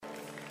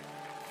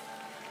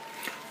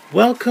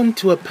Welcome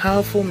to a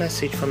powerful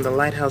message from the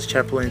Lighthouse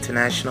Chapel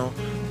International,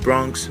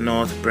 Bronx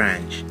North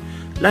Branch.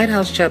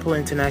 Lighthouse Chapel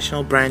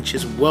International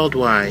branches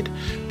worldwide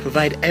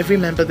provide every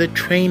member the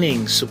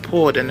training,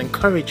 support, and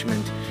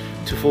encouragement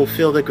to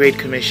fulfill the Great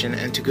Commission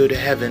and to go to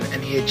heaven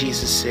and hear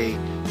Jesus say,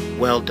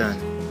 "Well done,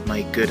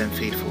 my good and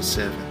faithful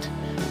servant."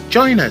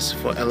 Join us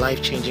for a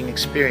life-changing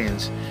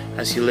experience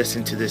as you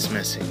listen to this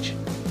message.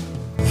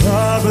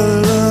 Our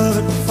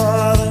beloved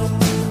Father,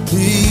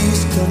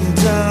 please come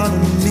down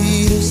and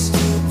meet us.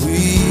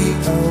 We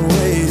are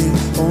waiting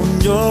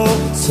on your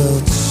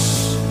touch.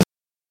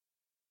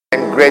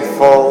 I'm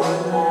grateful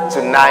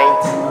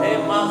tonight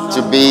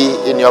to be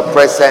in your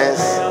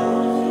presence.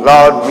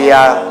 Lord, we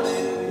are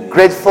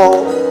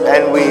grateful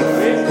and we've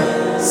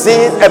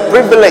seen a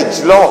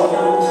privilege, Lord,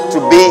 to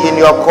be in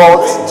your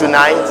courts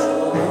tonight.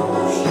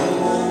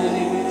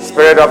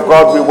 Spirit of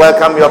God, we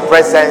welcome your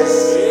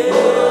presence.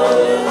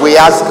 We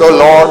ask, oh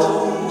Lord,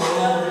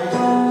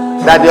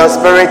 that your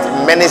Spirit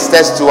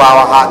ministers to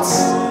our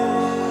hearts.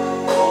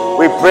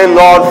 We pray,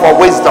 Lord, for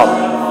wisdom.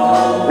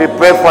 We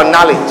pray for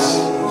knowledge.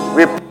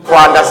 We pray for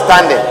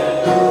understanding.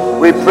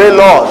 We pray,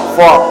 Lord,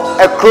 for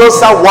a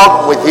closer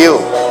walk with you.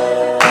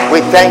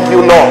 We thank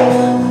you, Lord.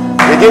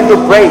 We give you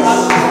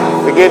praise.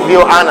 We give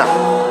you honor.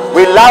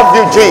 We love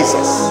you,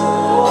 Jesus.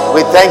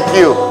 We thank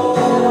you.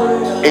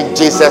 In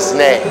Jesus'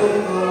 name.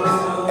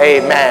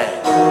 Amen.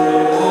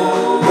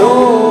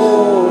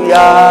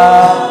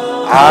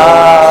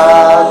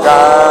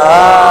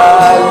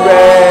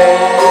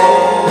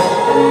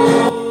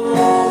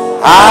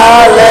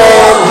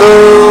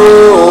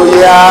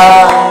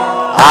 Hallelujah,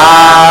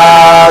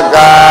 our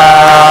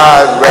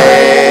God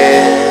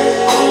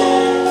reigns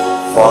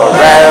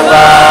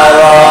forever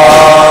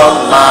all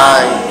my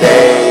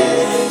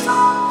days.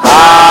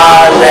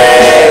 Hallelujah.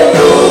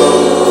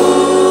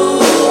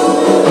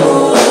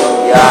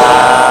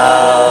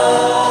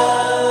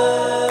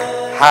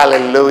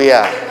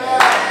 Hallelujah.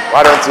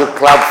 Why don't you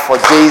clap for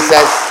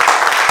Jesus?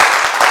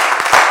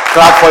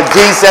 Clap for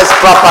Jesus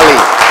properly.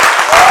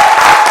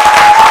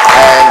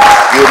 And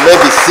you may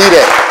be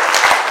seated.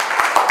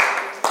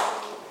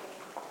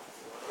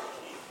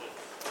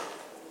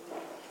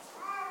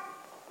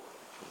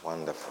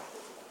 Wonderful.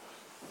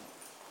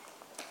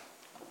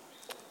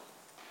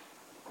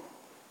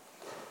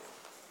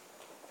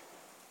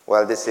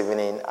 Well, this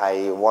evening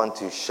I want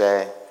to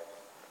share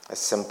a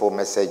simple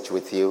message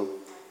with you.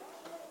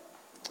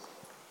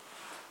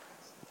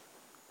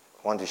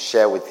 I want to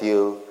share with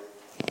you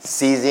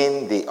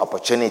seizing the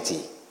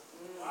opportunity.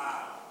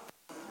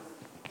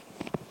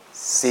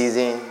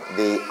 Seizing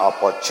the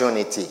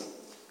opportunity.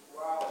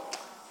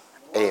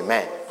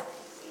 Amen.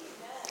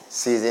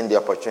 Seizing the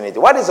opportunity.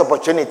 What is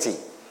opportunity?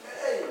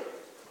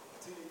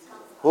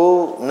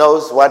 Who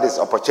knows what is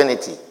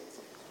opportunity?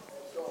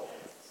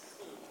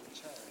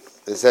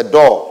 It's a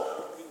door.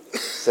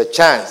 It's a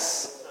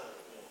chance.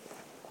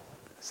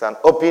 It's an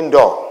open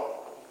door.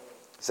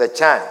 It's a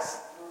chance.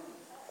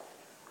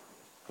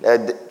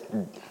 The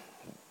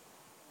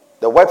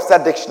Webster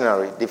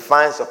Dictionary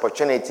defines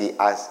opportunity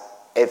as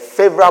a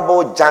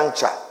favorable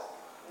juncture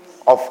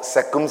of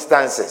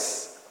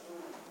circumstances.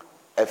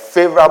 A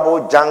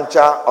favorable juncture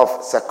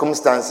of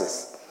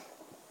circumstances.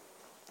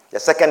 The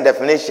second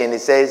definition, it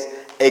says,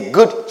 a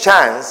good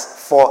chance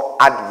for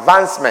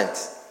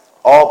advancement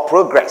or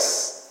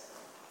progress.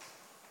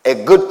 A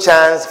good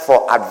chance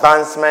for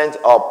advancement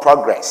or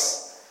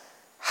progress.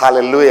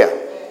 Hallelujah.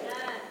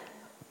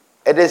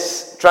 It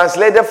is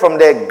translated from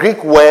the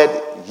Greek word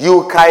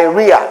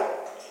eukarya.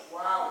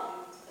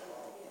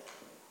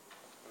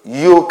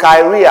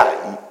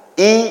 Eukarya.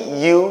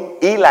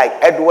 E like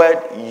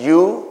Edward,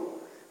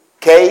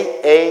 U-K-A-I-R-I-A.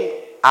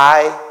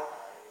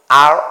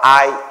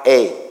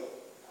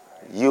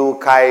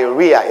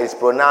 Eukarya is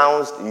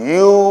pronounced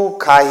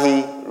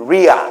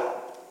eukarya.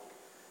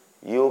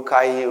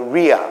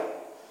 Eukarya.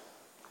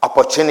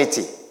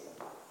 Opportunity.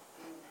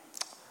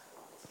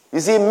 You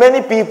see,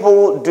 many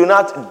people do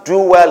not do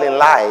well in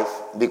life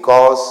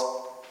because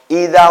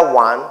either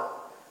one,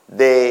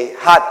 they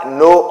had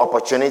no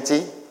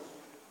opportunity,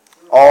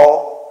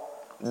 or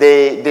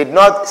they did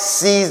not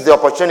seize the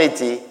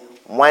opportunity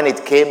when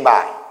it came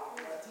by.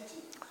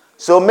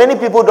 So many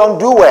people don't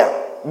do well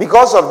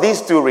because of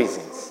these two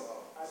reasons.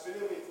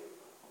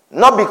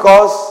 Not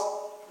because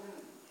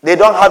they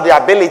don't have the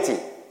ability.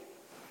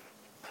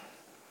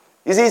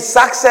 You see,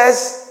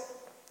 success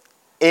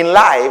in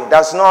life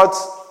does not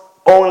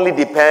only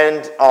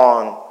depend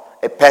on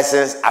a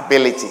person's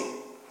ability.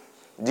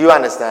 Do you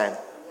understand?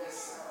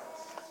 Yes.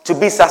 To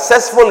be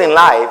successful in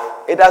life,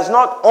 it does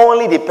not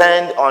only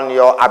depend on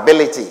your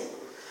ability,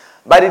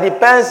 but it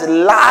depends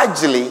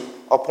largely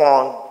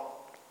upon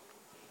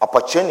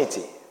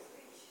opportunity.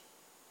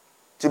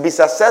 To be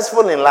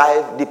successful in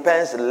life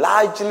depends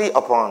largely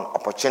upon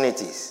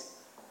opportunities.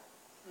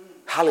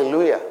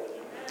 Hallelujah.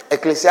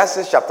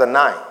 Ecclesiastes chapter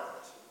 9.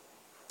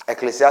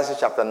 Ecclesiastes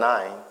chapter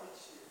 9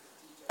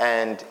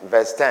 and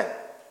verse 10.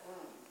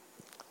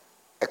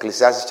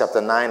 Ecclesiastes chapter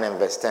 9 and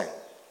verse 10.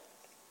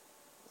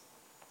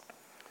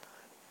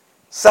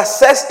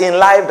 Success in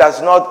life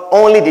does not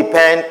only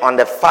depend on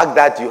the fact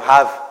that you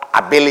have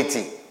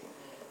ability,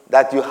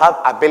 that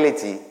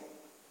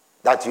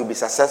you'll be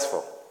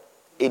successful.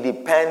 It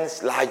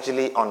depends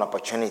largely on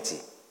opportunity.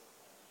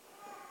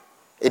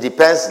 It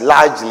depends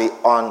largely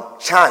on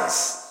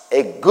chance,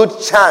 a good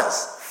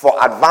chance for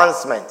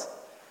advancement.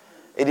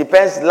 It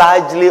depends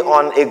largely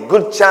on a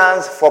good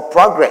chance for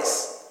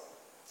progress.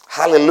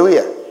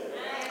 Hallelujah.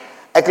 Amen.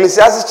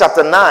 Ecclesiastes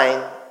chapter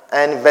 9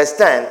 and verse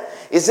 10,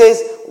 it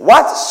says,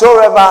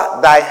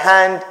 whatsoever thy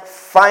hand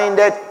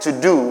findeth to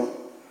do,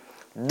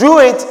 do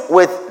it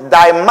with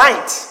thy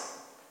might.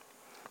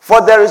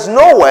 For there is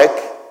no work,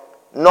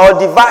 nor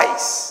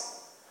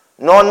device,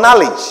 nor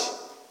knowledge,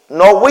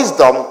 nor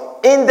wisdom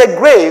in the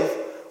grave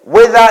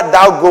whither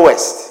thou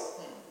goest.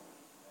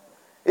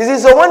 You see,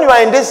 so when you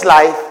are in this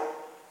life,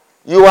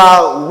 you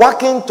are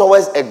walking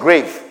towards a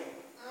grave.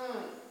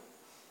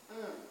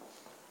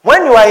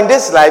 When you are in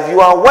this life, you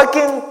are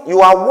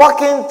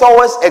walking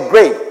towards a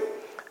grave.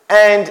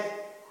 And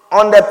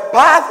on the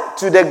path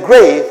to the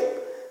grave,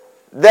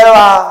 there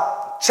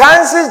are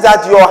chances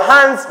that your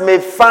hands may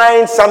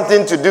find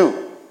something to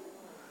do.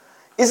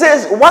 It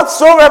says,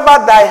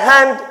 whatsoever thy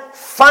hand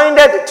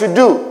findeth to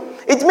do.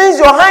 It means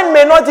your hand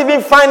may not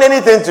even find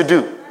anything to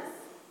do.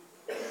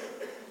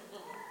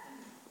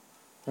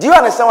 Do you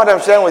understand what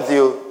I'm sharing with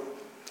you?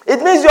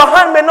 It means your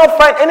hand may not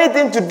find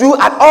anything to do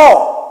at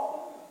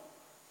all.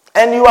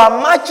 And you are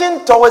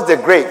marching towards the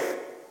grave.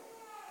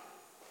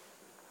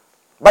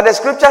 But the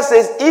scripture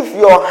says, if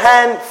your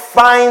hand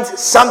finds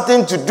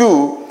something to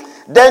do,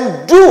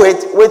 then do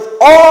it with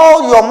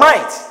all your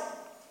might.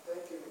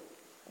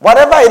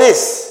 Whatever it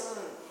is.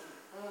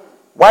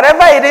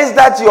 Whatever it is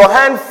that your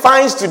hand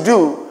finds to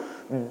do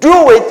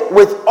it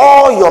with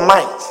all your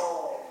might.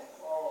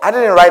 I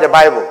didn't write the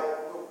Bible.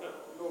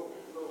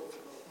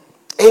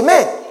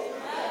 Amen.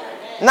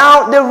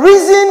 Now, the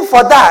reason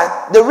for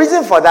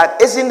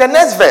that is in the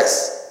next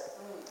verse.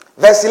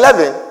 Verse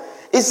 11.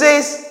 It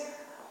says,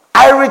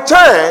 I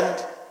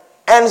returned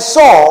and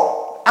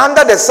saw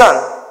under the sun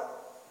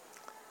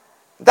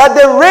that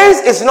the race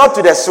is not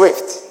to the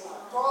swift,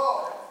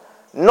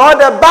 nor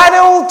the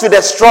battle to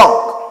the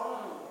strong,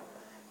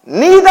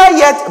 neither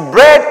yet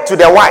bread to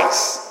the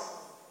wise,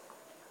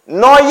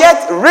 nor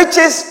yet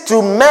riches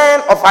to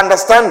men of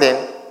understanding,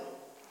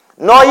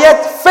 nor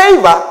yet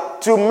favor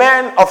to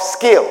men of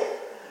skill,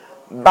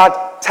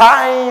 but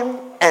time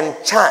and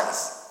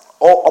chance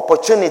or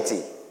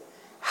opportunity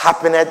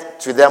happeneth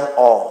to them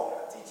all.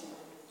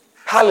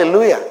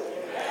 Hallelujah.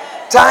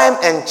 Amen. Time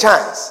and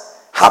chance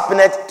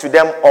happeneth to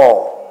them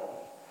all.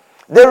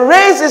 The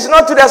race is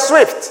not to the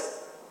swift.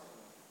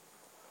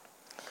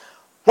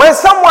 When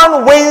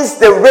someone wins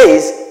the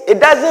race,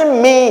 it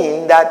doesn't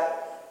mean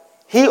that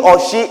he or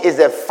she is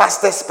the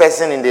fastest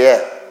person in the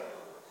air.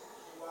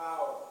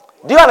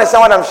 Do you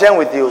understand what I'm sharing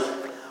with you?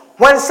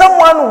 When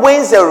someone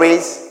wins a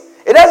race,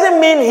 it doesn't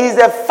mean he's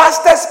the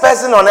fastest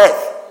person on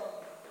earth.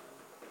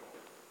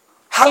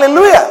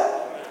 Hallelujah.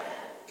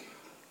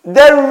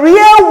 The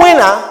real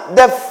winner,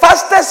 the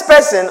fastest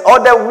person, or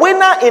the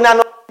winner in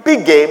an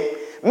Olympic game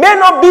may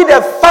not be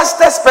the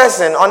fastest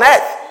person on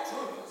earth.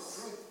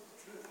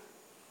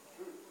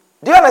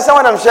 Do you understand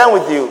what I'm sharing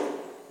with you?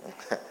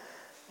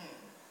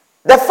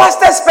 The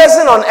fastest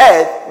person on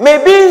earth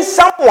may be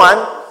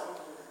someone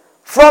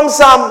from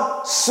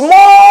some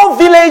small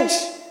village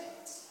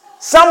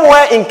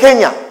somewhere in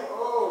Kenya.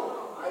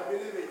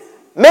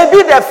 Maybe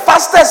the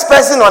fastest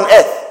person on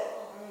earth.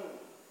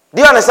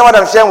 Do you understand what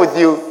I'm sharing with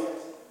you?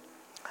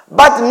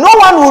 But no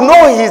one will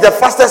know he's the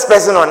fastest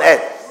person on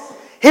earth.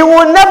 He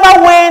will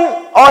never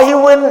win, or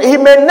he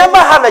may never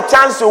have a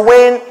chance to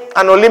win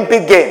an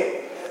Olympic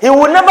game. He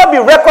will never be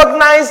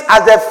recognized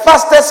as the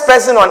fastest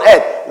person on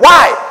earth.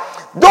 Why?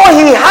 Though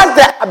he has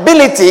the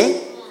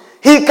ability,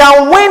 he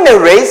can win a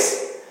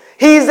race.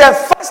 He is the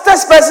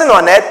fastest person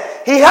on earth.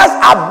 He has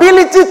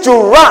ability to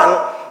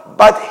run,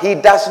 but he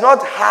does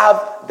not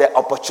have the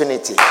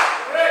opportunity.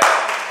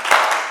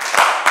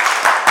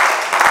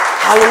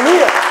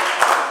 Hallelujah.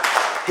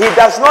 He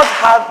does not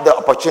have the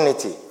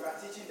opportunity.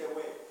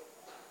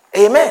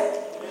 Amen.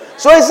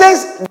 So it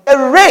says the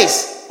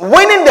race,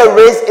 winning the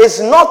race is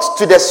not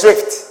to the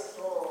swift.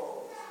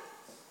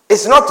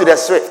 It's not to the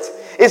swift.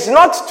 It's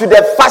not to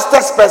the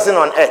fastest person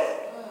on earth.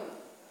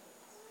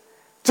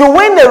 To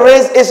win the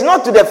race is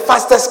not to the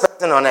fastest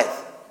person on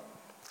earth.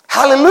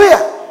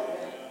 Hallelujah.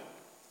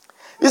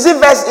 You see,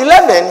 verse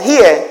 11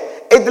 here,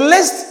 it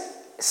lists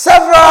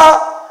several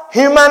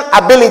human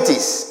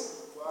abilities.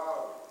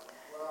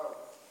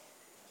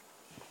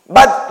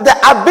 But the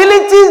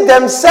abilities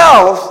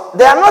themselves,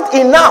 they are not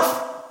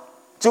enough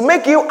to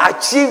make you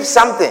achieve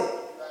something.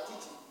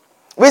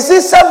 We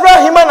see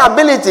several human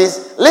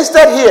abilities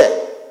listed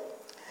here.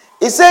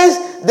 It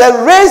says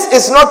the race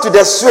is not to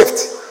the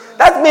swift.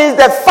 That means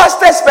the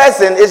fastest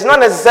person is not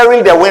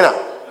necessarily the winner.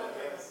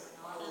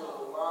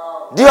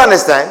 Do you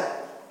understand?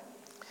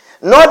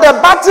 Nor the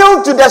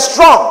battle to the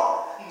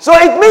strong. So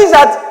it means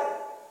that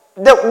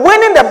the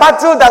winning the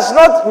battle does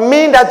not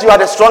mean that you are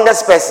the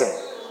strongest person.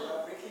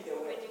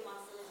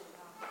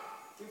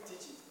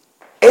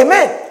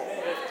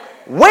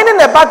 Winning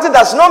a battle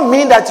does not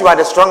mean that you are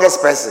the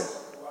strongest person.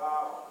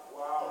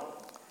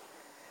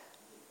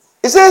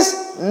 It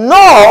says,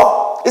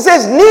 no. It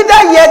says,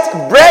 neither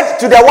yet bread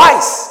to the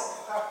wise.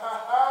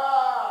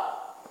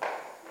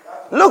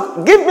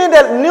 Look, give me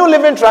the New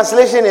Living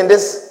Translation in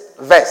this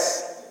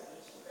verse.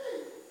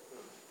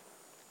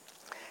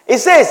 It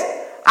says,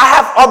 I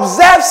have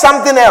observed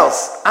something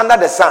else under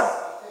the sun.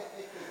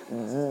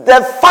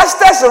 The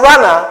fastest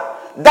runner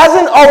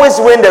doesn't always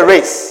win the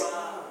race.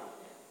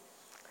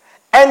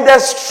 And the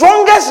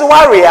strongest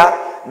warrior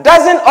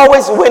doesn't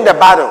always win the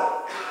battle.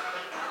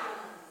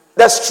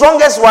 The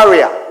strongest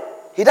warrior,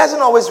 he doesn't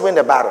always win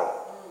the battle.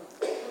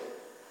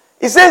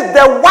 He says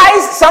the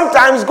wise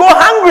sometimes go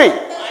hungry.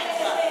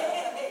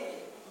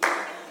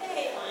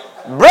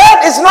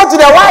 Bread is not to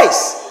the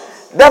wise.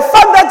 The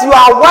fact that you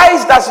are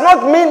wise does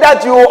not mean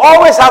that you will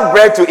always have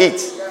bread to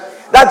eat.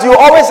 That you will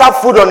always have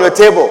food on your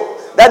table.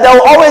 That there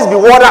will always be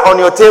water on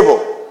your table.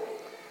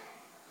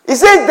 He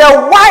says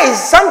the wise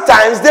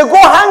sometimes they go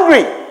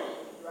hungry.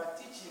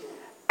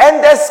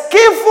 And the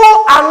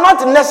skillful are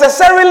not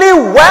necessarily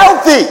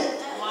wealthy.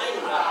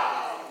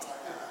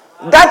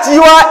 That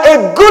you are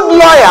a good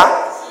lawyer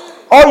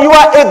or you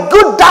are a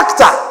good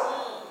doctor.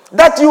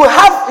 That you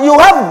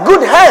have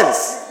good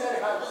hands.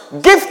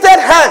 Gifted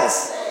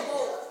hands.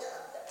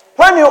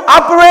 When you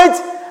operate,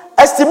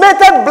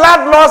 estimated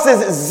blood loss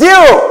is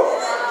 0.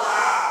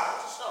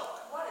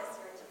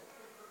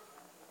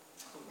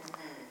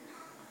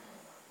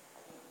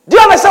 Do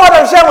you understand what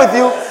I'm sharing with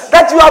you?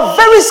 That you are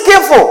very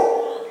skillful.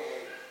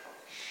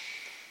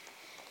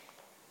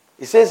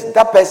 He says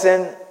that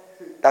person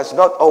does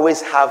not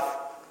always have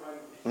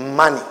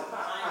money.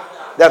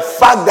 The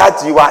fact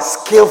that you are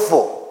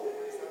skillful,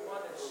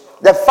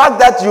 the fact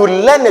that you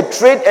learn a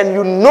trade and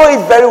you know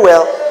it very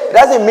well,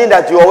 doesn't mean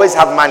that you always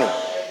have money.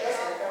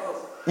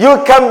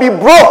 You can be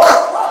broke.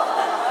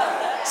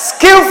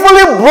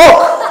 Skillfully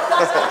broke.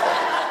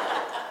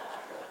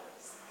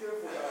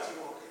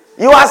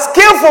 You are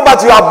skillful,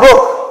 but you are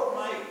broke.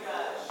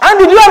 And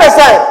did you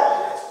understand?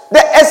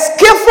 A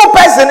skillful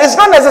person is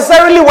not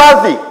necessarily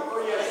wealthy.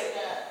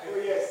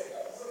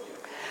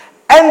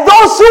 And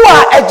those who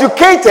are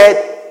educated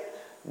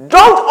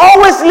don't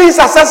always lead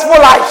successful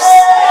lives.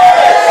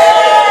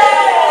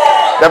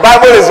 The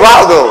Bible is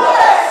wild, though.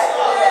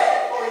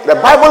 The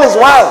Bible is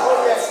wild.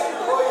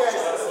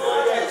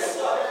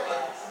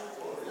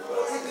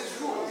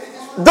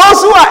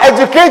 Those who are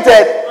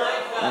educated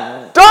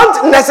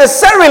don't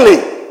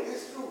necessarily,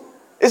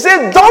 it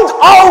says, don't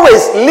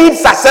always lead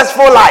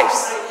successful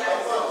lives.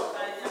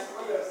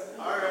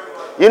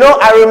 You know,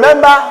 I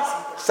remember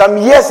some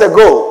years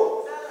ago,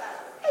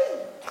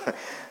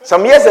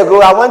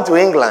 I went to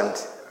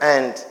England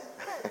and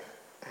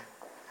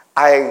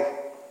I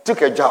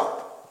took a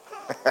job.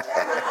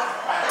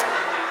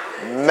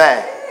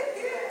 Man.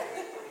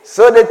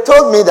 So they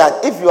told me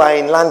that if you are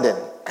in London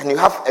and you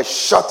have a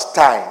short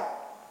time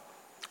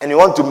and you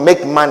want to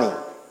make money,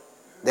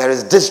 there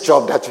is this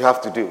job that you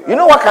have to do. You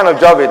know what kind of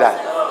job is that?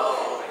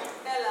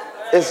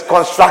 It's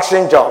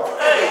construction job.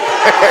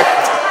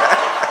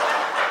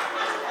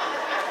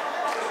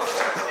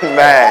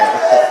 Man.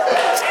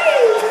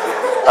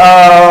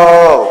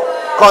 Oh,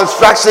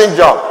 construction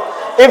job.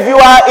 If you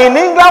are in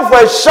England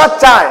for a short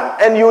time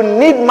and you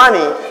need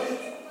money,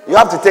 you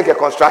have to take a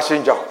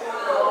construction job.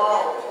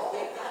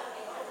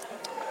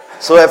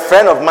 So a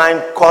friend of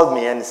mine called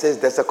me and he says,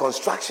 there's a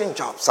construction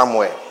job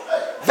somewhere.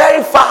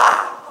 Very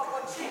far.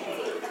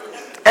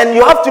 And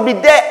you have to be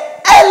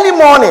there early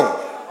morning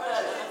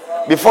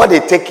before they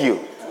take you.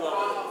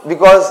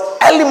 Because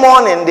early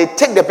morning, they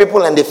take the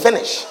people and they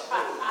finish.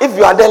 If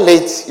you are there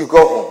late, you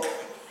go home.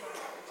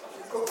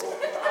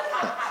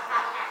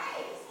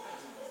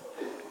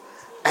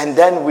 And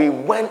then we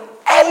went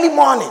early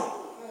morning.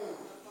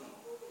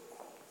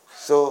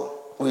 So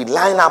we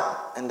line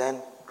up and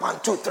then 1,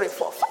 2, 3,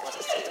 4, 5,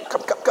 6, 7,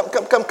 come.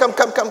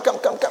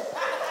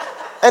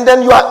 And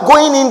then you are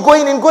going in,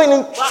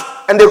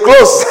 and they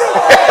close.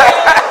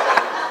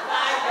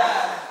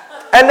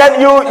 And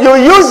then you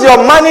use your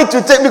money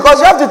to take, because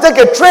you have to take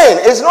a train.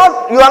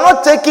 You are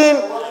not taking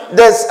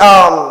this,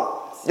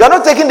 you are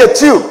not taking the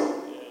tube.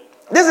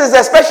 This is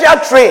a special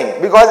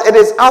train because it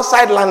is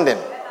outside London.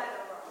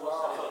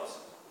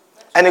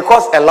 And it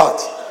costs a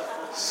lot.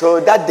 So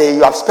that day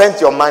you have spent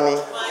your money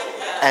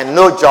and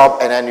no job,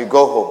 and then you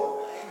go home.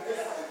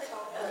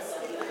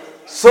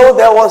 So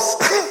there was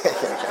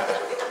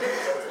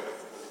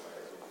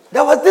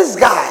this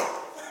guy,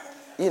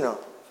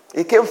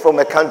 he came from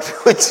a country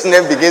which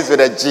name begins with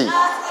a G.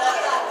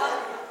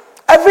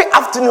 Every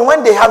afternoon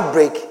when they have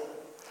break,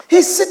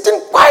 he's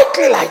sitting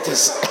quietly like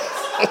this.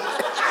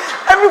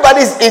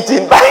 Everybody's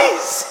eating, but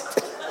he's...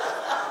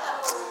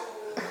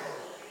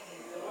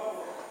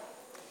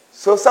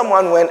 So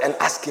someone went and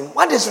asked him,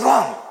 what is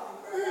wrong?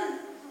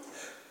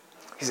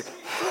 He said,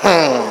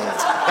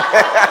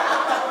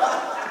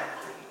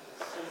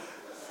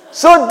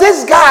 So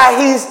this guy,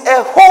 he's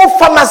a whole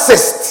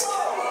pharmacist.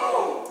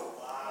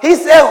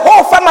 He's a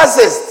whole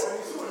pharmacist.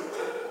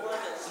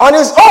 On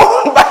his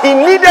own, but he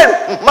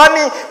needed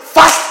money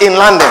fast in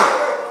London.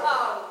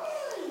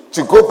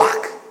 to go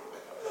back.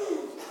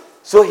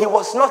 So he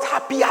was not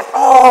happy at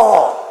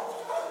all.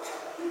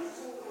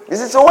 You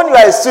see, so when you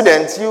are a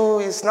student,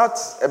 it's not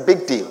a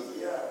big deal.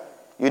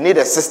 You need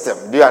a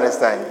system. Do you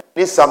understand?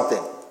 You need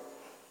something.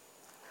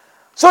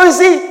 So you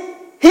see,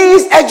 he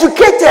is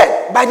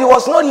educated, but he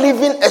was not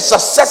living a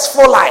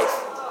successful life.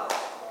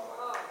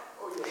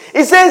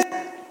 He says,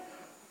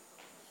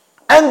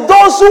 and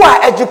those who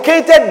are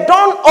educated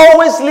don't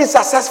always live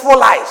successful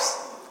lives.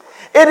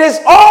 It is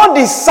all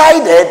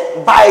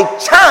decided by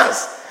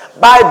chance,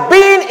 by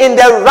being in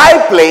the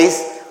right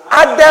place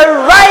at the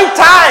right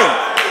time.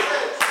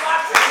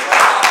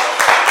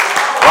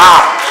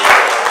 Wow.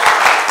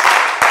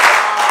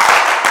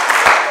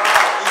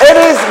 It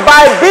is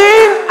by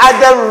being at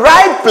the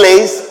right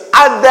place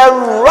at the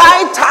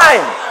right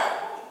time.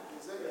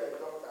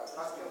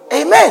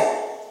 Amen.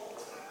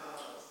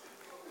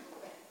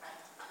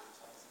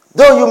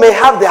 Though you may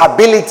have the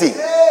ability,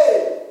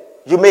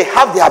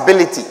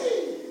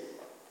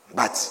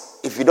 but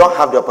if you don't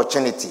have the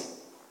opportunity,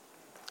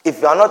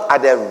 if you are not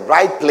at the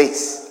right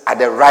place at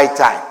the right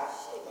time,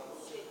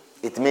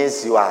 it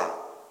means you are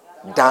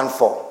done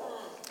for.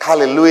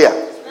 Hallelujah.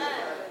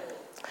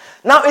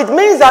 Now it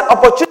means that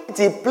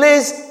opportunity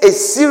plays a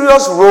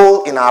serious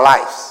role in our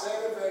lives.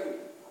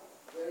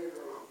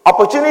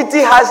 Opportunity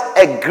has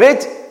a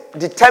great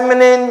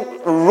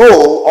determining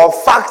role or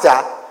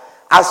factor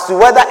as to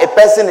whether a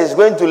person is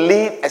going to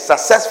lead a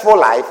successful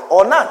life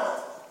or not.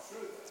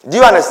 Do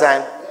you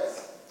understand?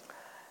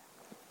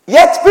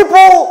 Yet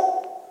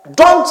people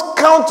don't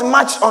count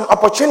much on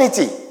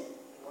opportunity.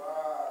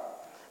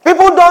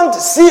 People don't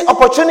see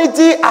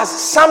opportunity as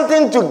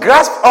something to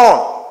grasp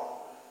on.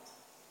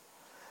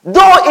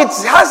 Though it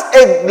has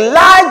a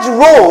large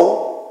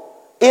role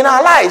in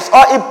our lives,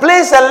 or it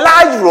plays a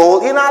large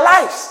role in our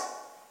lives,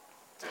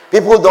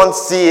 people don't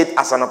see it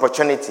as an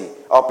opportunity,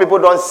 or people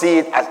don't see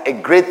it as a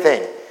great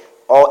thing,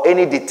 or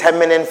any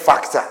determining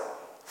factor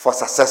for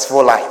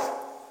successful life.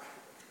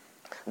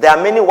 There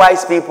are many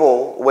wise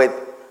people with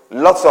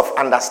lots of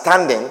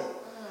understanding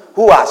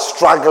who are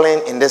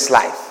struggling in this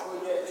life.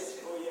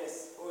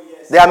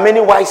 There are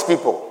many wise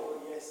people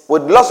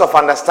with lots of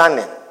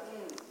understanding,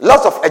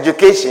 lots of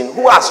education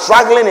who are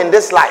struggling in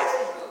this life.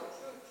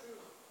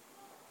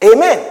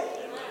 Amen.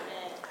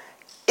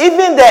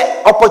 Even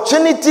the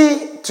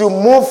opportunity to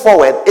move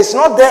forward is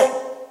not there.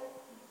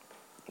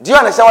 Do you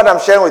understand what I'm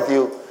sharing with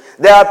you?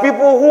 There are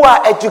people who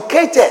are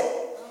educated,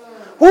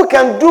 who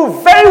can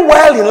do very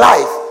well in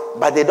life,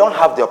 but they don't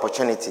have the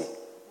opportunity.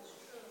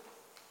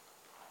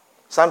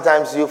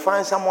 Sometimes you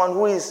find someone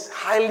who is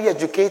highly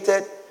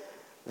educated,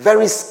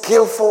 very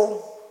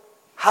skillful,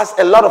 has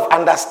a lot of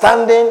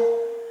understanding,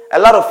 a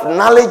lot of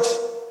knowledge,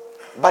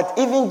 but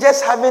even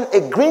just having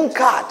a green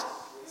card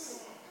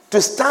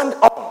to stand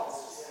on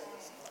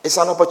is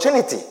an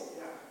opportunity.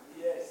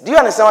 Do you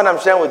understand what I'm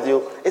sharing with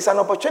you? It's an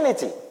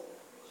opportunity.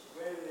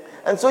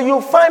 And so you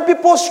find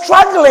people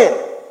struggling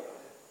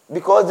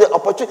because the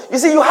opportunity. You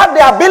see, you have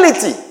the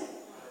ability,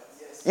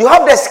 you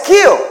have the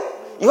skill,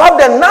 you have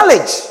the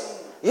knowledge,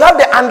 you have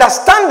the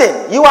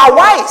understanding, you are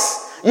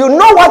wise, you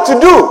know what to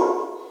do,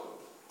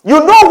 you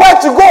know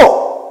where to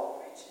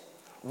go,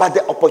 but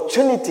the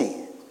opportunity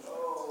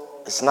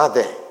is not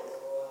there.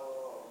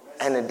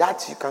 And in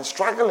that you can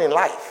struggle in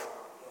life.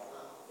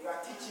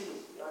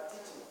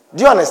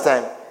 Do you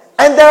understand?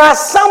 And there are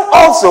some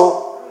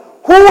also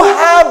who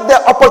have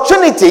the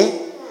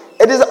opportunity.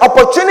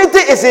 Opportunity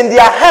is in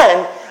their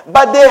hand,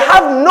 but they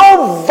have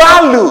no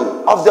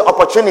value of the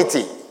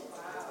opportunity.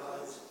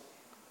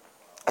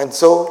 And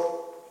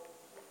so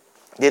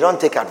they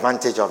don't take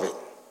advantage of it.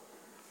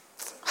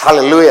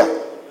 Hallelujah.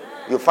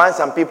 You find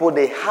some people,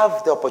 they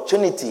have the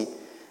opportunity,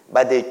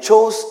 but they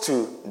chose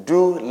to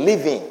do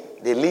living.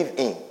 They live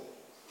in.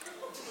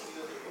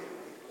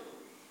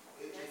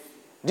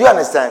 Do you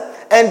understand?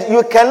 And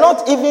you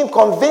cannot even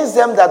convince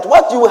them that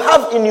what you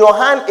have in your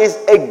hand is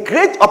a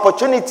great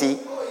opportunity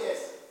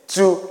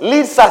to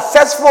lead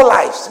successful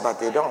lives, but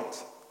they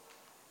don't.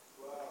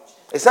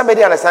 Is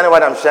somebody understanding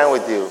what I'm sharing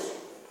with you?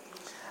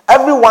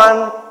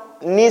 Everyone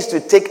needs to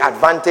take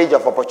advantage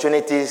of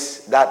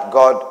opportunities that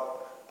God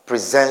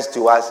presents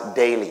to us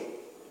daily.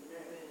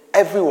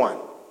 Everyone.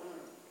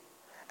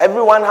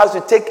 Everyone has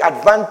to take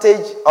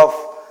advantage of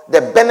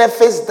the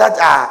benefits that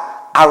are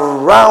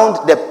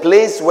around the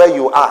place where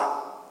you are.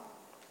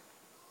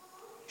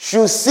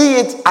 Should see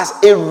it as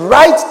a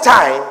right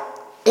time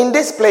in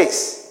this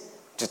place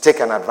to take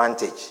an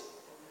advantage.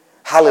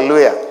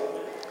 Hallelujah.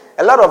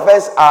 A lot of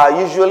us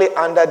are usually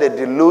under the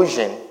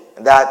delusion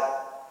that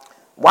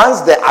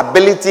once the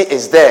ability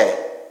is there,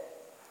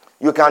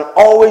 you can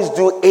always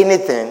do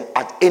anything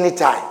at any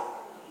time.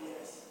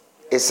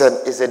 It's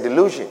a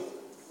delusion.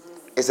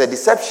 It's a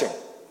deception.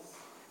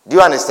 Do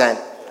you understand?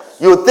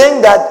 You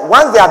think that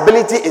once the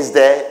ability is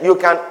there, you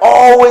can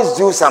always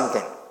do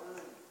something.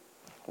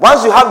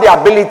 Once you have the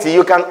ability,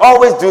 you can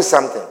always do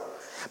something.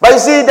 But you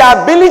see,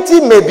 the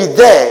ability may be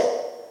there.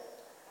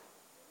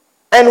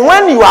 And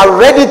when you are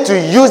ready to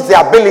use the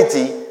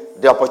ability,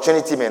 the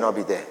opportunity may not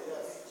be there.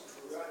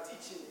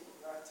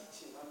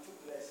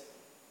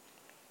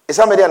 Is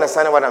somebody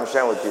understanding what I'm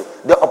sharing with you?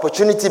 The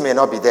opportunity may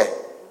not be there.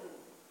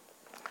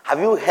 Have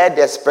you heard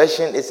the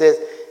expression? It says,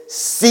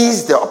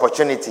 seize the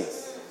opportunity.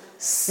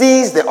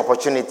 Seize the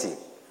opportunity.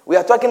 We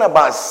are talking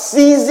about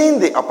seizing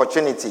the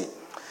opportunity.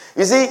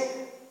 You see,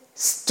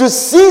 to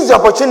seize the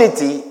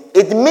opportunity,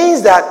 it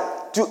means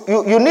that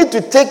you need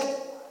to take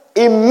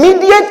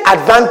immediate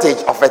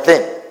advantage of a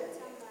thing.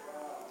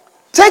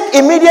 Take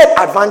immediate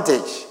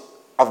advantage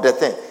of the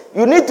thing.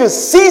 You need to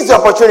seize the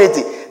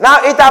opportunity. Now,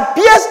 it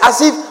appears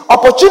as if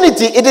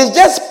opportunity, it is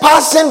just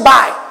passing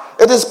by.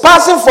 It is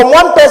passing from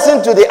one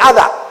person to the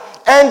other.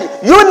 And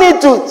you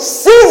need to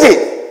seize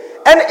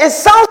it. And it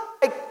sounds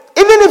like,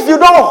 even if you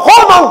don't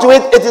hold on to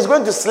it, it is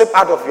going to slip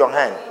out of your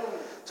hand.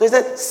 So he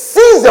said,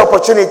 seize the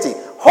opportunity.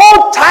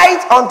 Hold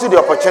tight onto the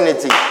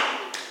opportunity.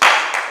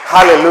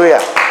 Hallelujah.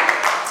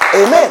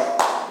 Amen.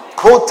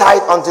 Hold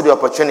tight onto the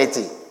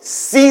opportunity.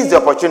 Seize the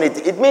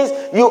opportunity. It means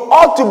you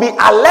ought to be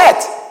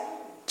alert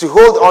to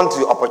hold on to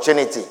the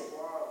opportunity.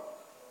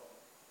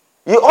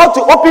 You ought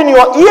to open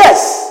your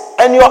ears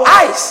and your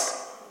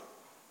eyes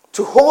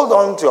to hold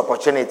on to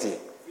opportunity.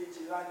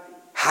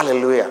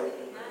 Hallelujah.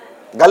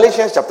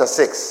 Galatians chapter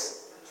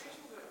 6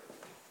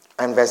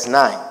 and verse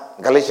 9.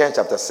 Galatians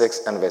chapter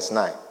 6 and verse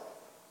 9.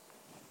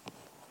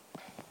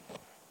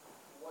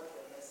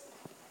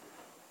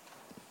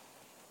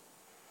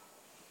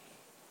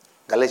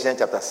 Galatians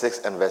chapter 6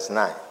 and verse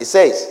 9. It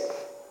says,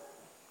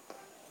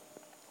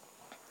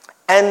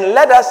 and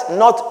let us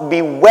not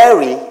be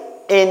weary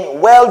in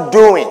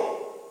well-doing,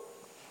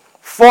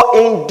 for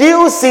in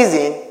due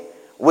season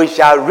we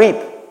shall reap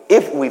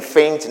if we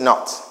faint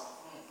not.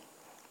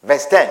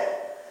 Verse 10.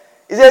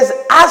 It says,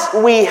 as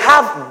we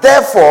have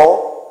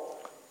therefore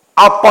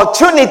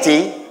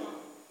opportunity,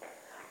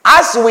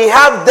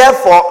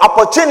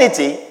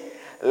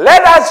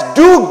 let us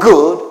do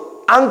good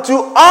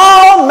unto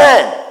all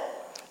men,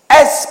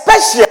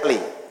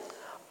 especially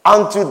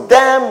unto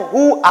them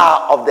who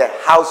are of the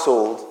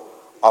household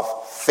of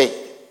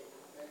faith.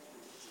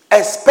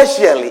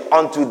 Especially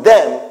unto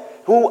them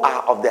who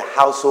are of the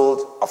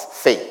household of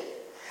faith.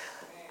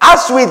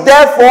 As we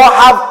therefore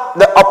have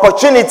the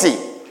opportunity,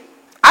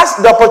 as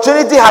the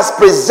opportunity has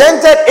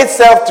presented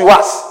itself to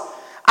us,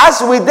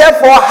 as we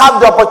therefore have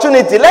the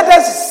opportunity, let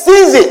us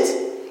seize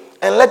it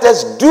and let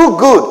us do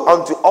good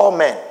unto all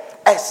men,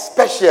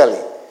 especially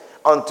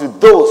unto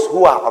those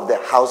who are of the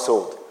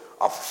household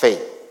of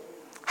faith.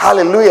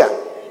 Hallelujah.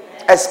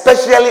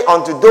 Especially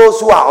unto those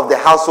who are of the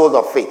household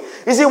of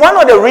faith. You see, one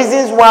of the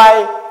reasons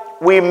why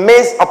we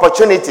miss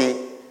opportunity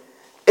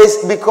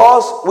is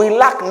because we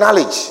lack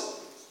knowledge.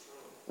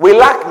 We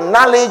lack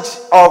knowledge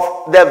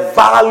of the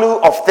value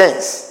of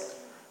things.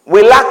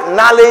 We lack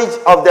knowledge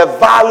of the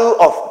value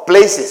of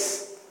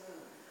places.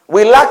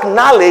 We lack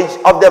knowledge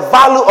of the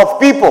value of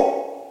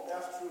people.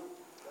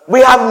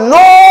 We have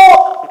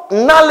no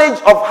knowledge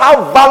of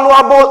how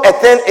valuable a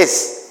thing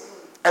is.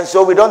 And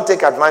so we don't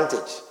take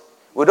advantage.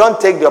 We don't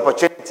take the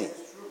opportunity.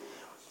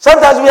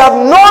 Sometimes we have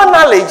no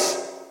knowledge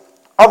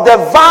of the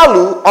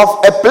value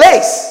of a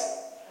place.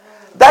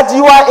 That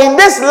you are in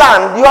this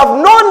land, you have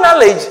no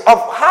knowledge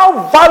of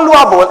how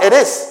valuable it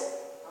is,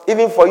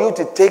 even for you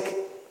to take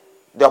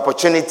the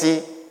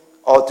opportunity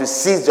or to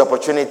seize the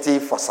opportunity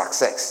for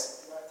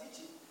success.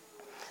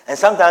 And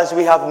sometimes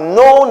we have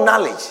no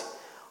knowledge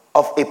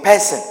of a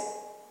person.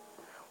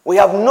 We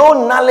have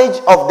no knowledge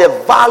of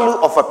the value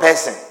of a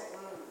person,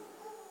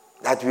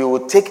 that we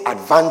will take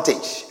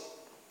advantage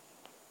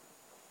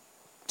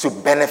to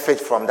benefit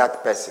from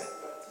that person.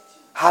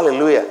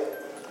 Hallelujah.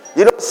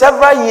 You know,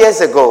 several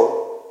years ago,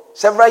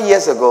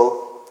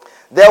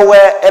 there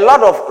were a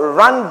lot of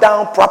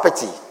rundown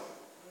property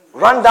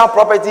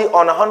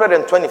on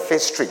 125th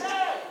Street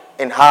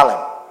in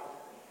Harlem.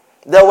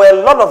 There were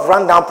a lot of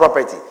rundown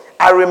property.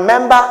 I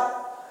remember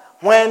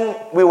when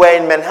we were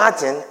in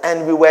Manhattan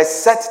and we were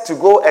set to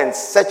go and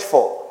search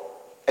for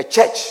a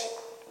church.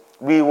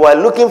 We were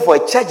looking for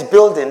a church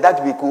building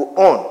that we could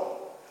own.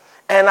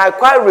 And I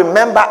quite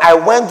remember I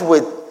went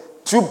with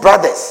two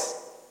brothers.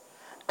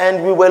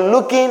 And we were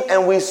looking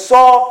and we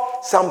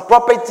saw some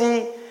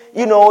property,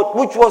 you know,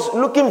 which was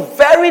looking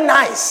very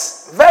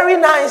nice. Very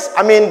nice.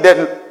 I mean,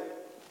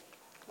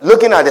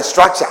 looking at the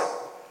structure.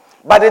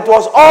 But it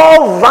was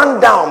all run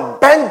down,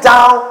 bent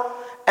down,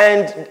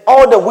 and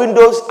all the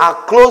windows are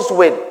closed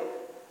with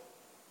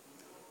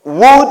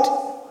wood,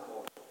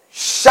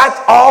 shut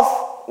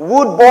off,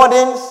 wood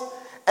boardings,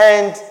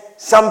 and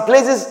some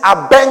places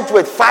are bent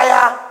with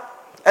fire,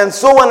 and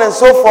so on and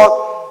so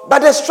forth. But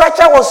the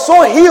structure was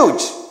so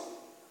huge.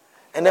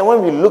 And then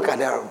when we look at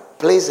the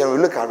place and we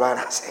look around,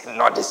 I said,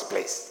 not this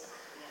place.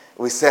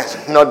 We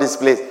said, not this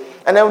place.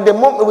 And then the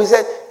moment we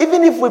said,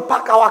 even if we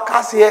park our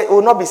cars here, it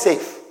will not be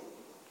safe.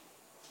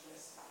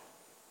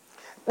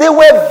 They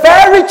were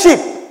very cheap.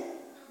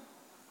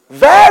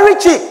 Very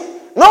cheap.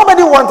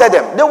 Nobody wanted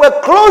them. They were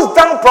closed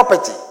down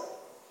property.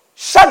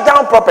 Shut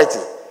down property.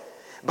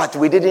 But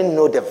we didn't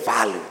know the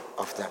value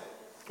of them.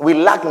 We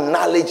lacked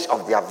knowledge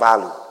of their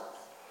value.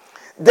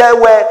 There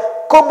were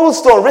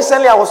cobblestone.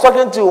 Recently I was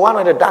talking to one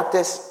of the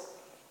doctors.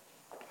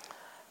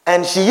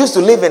 And she used to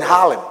live in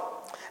Harlem.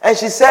 And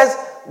she says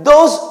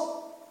those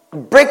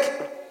brick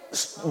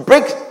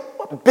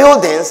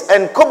buildings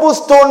and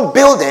cobblestone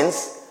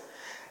buildings,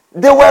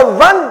 they were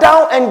run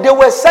down and they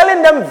were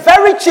selling them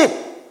very cheap.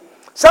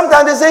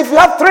 Sometimes they say if you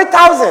have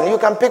 3,000, you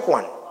can pick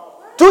one.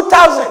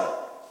 2,000,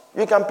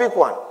 you can pick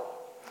one.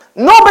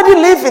 Nobody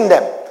lived in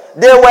them.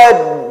 There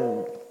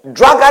were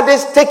drug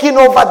addicts taking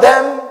over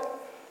them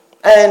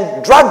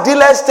and drug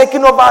dealers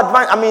taking over,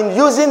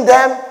 using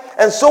them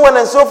and so on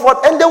and so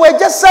forth. And they were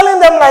just selling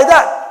them like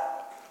that.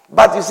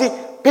 But you see,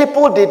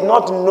 people did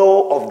not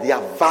know of their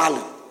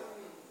value.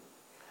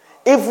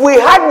 If we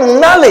had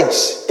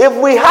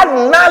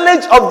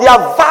knowledge of their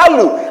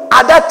value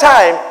at that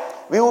time,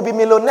 we would be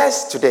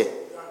millionaires today.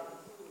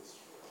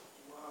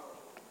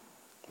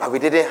 But we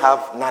didn't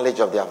have knowledge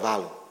of their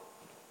value.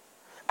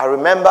 I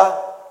remember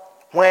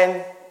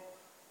when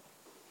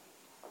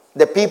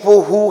the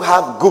people who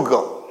have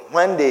Google,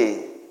 when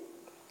they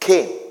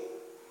came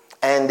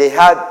and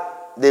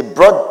they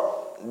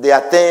brought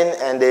their thing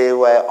and they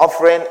were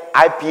offering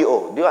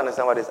IPO. Do you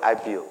understand what is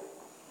IPO?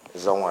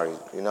 Don't worry,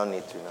 you don't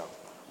need to know.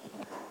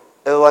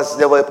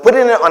 They were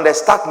putting it on the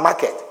stock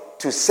market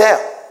to sell.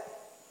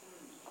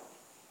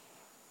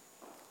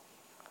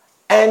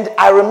 And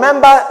I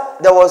remember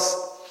there was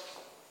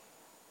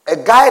a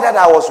guy that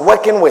I was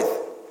working with.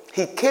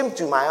 He came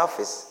to my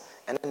office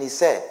and then he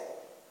said,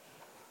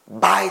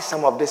 buy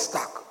some of this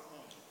stock.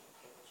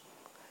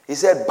 He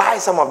said, buy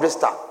some of this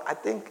stock. I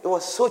think it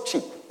was so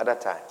cheap at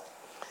that time.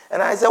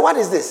 And I said, what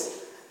is this?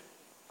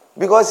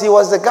 Because he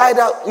was the guy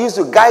that used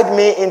to guide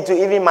me into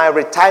even my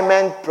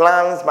retirement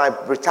plans, my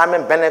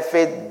retirement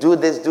benefit, do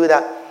this, do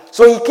that.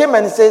 So he came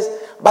and he says,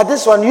 but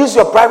this one, use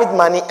your private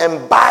money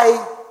and buy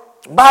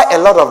a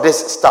lot of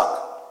this stock.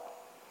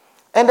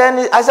 And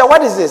then I said,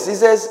 what is this? He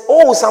says,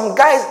 oh, some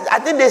guys, I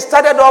think they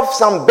started off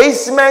some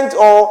basement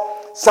or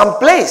some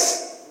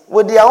place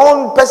with their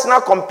own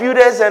personal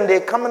computers and they're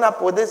coming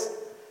up with this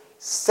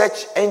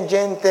search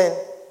engine thing.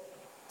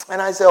 And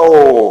I said,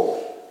 oh.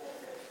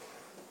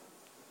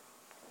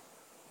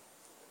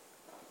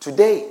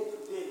 Today.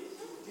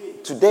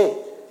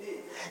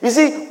 You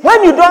see,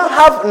 when you don't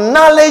have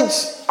knowledge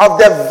of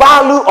the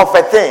value of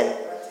a thing,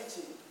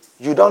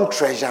 you don't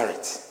treasure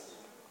it.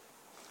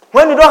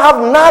 When you don't have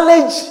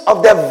knowledge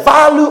of the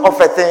value of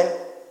a thing,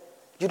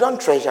 you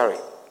don't treasure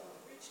it.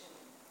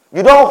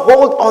 You don't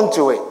hold on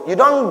to it. You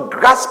don't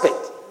grasp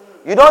it.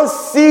 You don't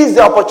seize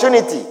the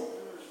opportunity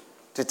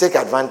to take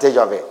advantage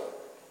of it.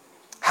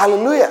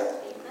 Hallelujah.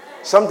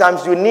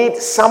 Sometimes you need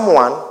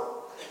someone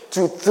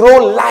to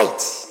throw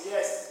light.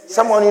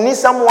 You need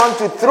someone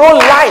to throw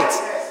light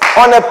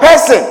on a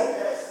person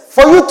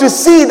for you to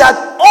see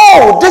that,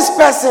 oh, this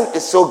person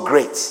is so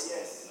great.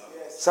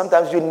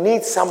 Sometimes you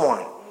need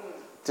someone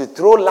to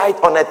throw light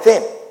on a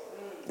thing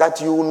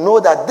that you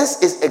know that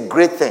this is a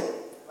great thing.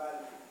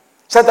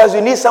 Sometimes you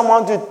need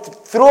someone to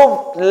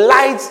throw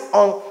light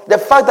on the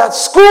fact that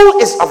school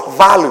is of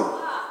value.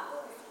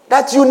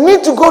 That you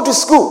need to go to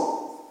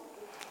school.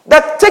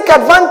 That take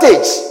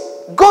advantage.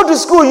 Go to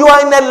school. You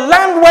are in a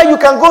land where you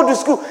can go to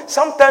school.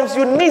 Sometimes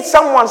you need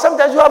someone.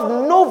 Sometimes you have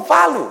no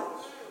value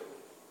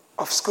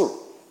of school.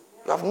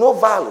 You have no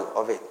value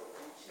of it.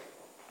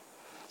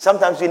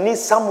 Sometimes you need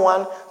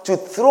someone to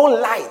throw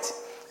light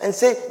and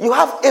say, you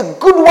have a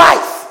good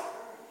wife.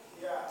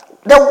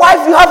 The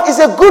wife you have is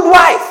a good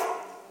wife.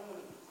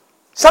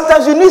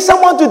 Sometimes you need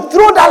someone to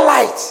throw that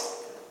light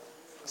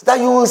so that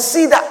you will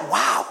see that,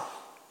 wow.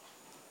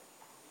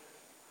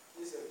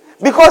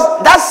 Because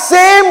that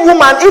same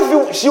woman,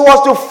 if she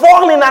was to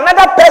fall in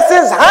another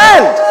person's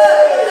hand,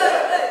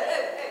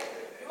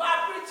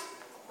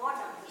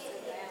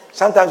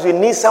 sometimes you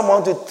need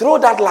someone to throw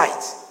that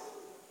light.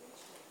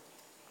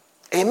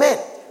 Amen.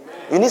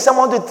 You need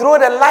someone to throw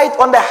the light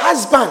on the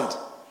husband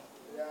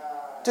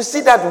to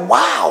see that,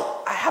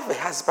 wow, I have a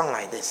husband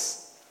like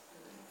this.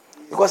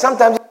 Because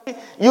sometimes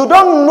you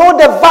don't know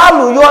the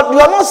value. You are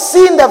not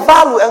seeing the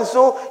value, and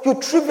so you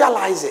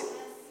trivialize it.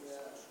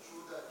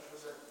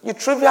 You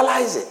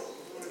trivialize it.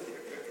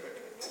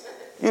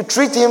 You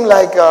treat him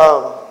like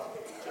a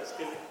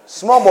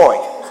small boy.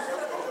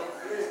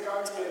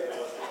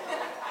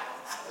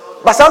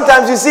 But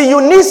sometimes you see,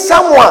 you need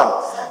someone.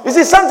 You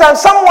see,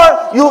 sometimes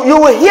you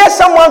will hear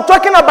someone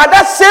talking about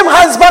that same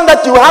husband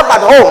that you have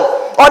at home,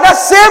 or that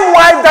same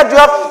wife that you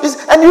have,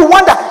 and you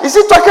wonder, is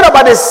he talking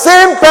about the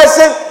same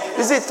person?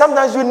 You see,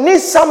 sometimes you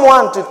need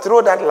someone to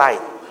throw that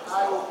light,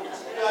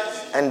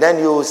 and then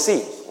you will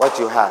see what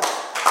you have.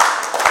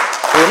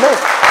 Amen.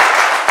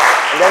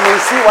 And then you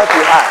see what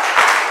you have.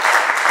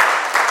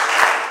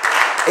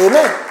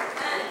 Amen.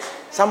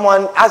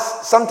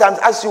 Sometimes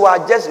as you are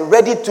just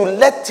ready to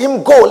let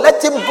him go,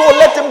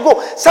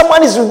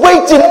 someone is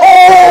waiting.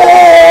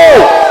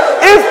 Oh,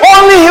 if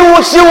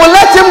only she will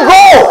let him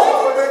go.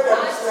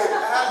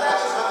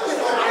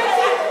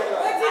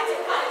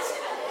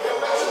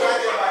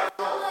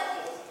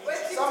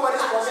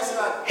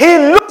 He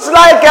looks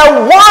like a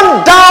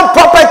one-down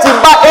property,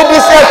 but it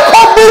is a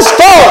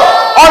cobblestone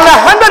on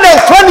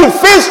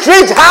 125th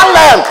Street,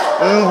 Harlem,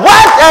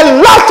 worth a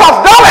lot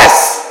of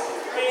dollars.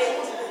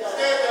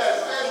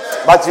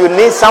 But you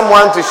need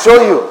someone to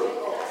show you.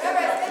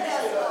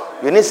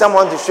 You need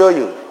someone to show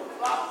you.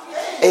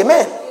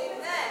 Amen.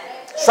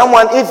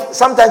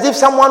 Sometimes if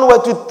someone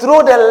were to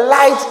throw the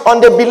light on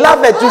the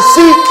beloved to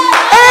see,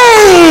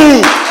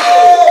 hey,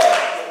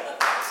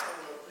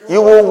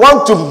 you will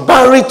want to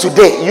marry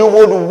today. You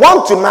would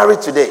want to marry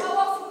today.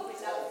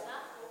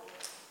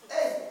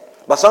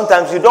 But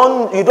sometimes you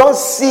don't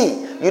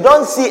see,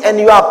 and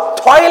you are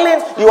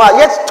toiling. You are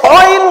just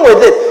toying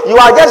with it. You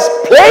are just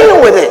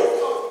playing with it.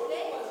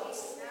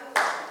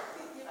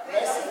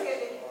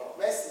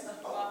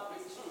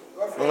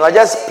 You are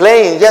just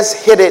playing,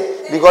 just hit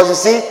it, because you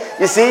see,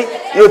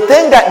 you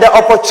think that the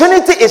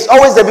opportunity is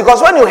always there,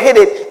 because when you hit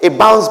it, it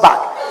bounces back.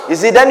 You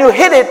see, then you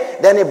hit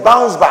it, then it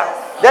bounces back.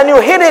 Then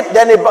you hit it,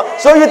 then it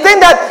so you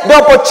think that the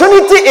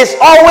opportunity is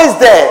always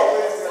there.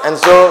 And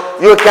so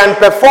you can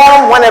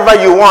perform whenever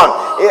you want.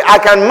 I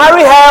can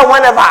marry her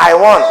whenever I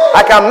want.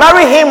 I can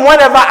marry him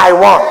whenever I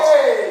want.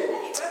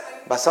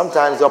 But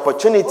sometimes the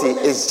opportunity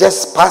is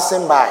just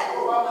passing by.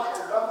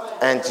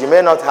 And you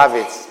may not have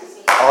it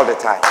all the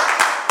time.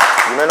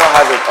 You may not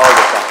have it all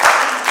the time.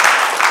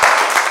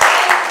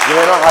 You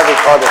may not have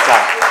it all the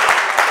time.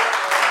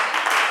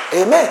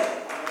 Amen.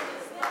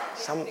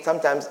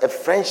 Sometimes the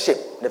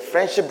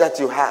friendship that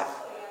you have,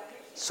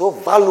 so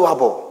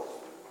valuable,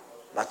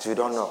 but you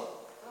don't know.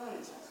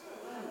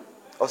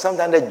 Or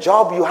sometimes the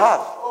job you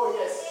have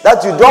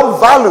that you don't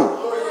value.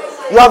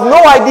 You have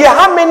no idea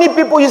how many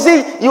people, you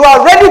see, you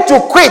are ready to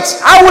quit.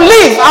 I will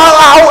leave.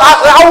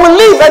 I will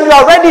leave, and you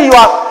are ready.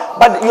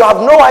 But you have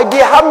no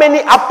idea how many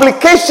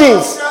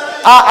applications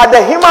are at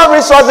the human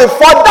resources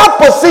for that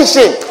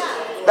position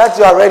that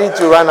you are ready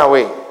to run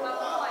away.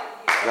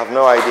 You have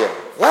no idea.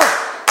 Yeah.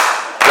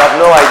 You have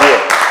no idea.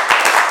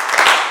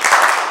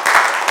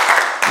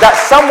 That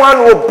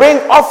someone will bring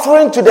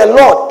offering to the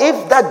Lord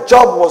if that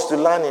job was to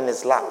land in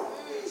his lap.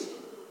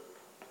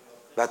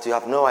 But you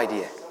have no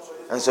idea.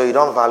 And so you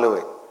don't value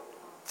it.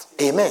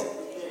 Amen.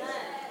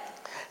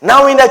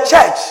 Now in the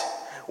church,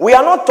 we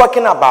are not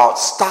talking about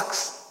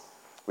stocks.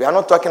 We are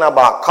not talking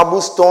about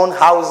cobblestone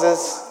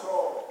houses.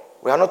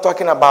 We are not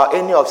talking about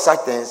any of such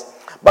things.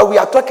 But we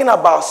are talking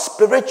about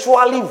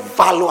spiritually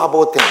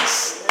valuable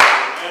things.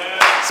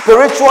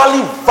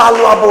 Spiritually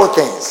valuable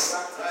things.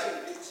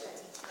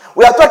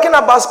 We are talking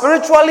about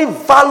spiritually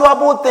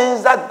valuable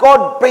things that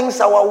God brings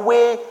our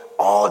way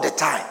all the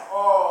time.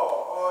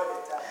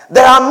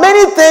 There are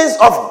many things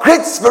of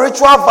great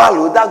spiritual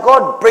value that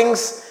God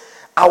brings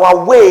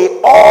our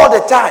way all the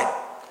time,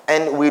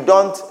 and we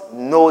don't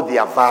know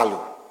their value.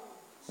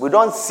 We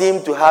don't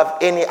seem to have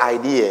any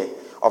idea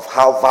of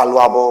how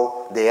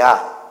valuable they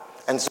are.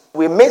 And so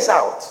we miss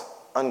out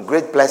on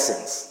great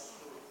blessings.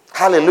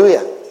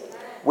 Hallelujah.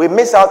 We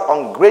miss out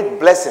on great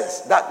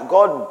blessings that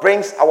God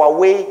brings our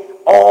way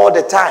all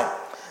the time.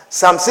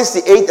 Psalm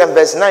 68 and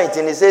verse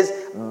 19, it says,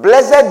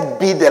 "Blessed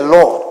be the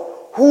Lord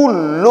who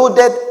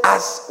loaded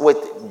us with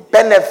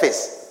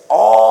benefits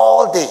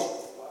all day."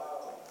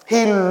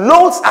 He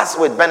loads us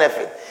with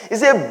benefit. He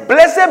said,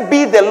 "Blessed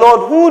be the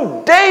Lord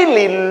who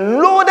daily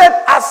loaded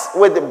us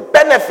with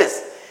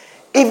benefits,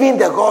 even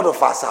the God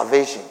of our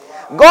salvation."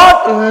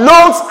 God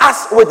loads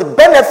us with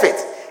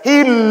benefits.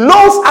 He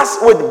loads us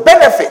with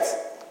benefits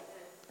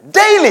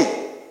daily.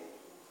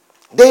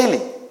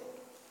 Daily.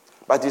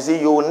 But you see,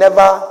 you will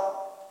never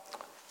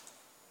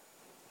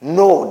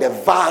know the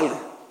value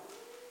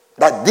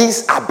that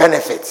these are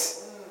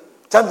benefits.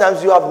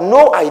 Sometimes you have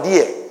no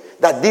idea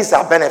that these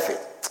are benefits.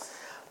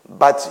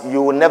 But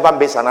you will never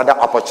miss another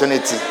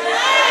opportunity.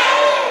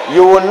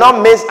 You will not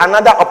miss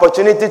another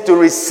opportunity to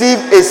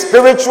receive a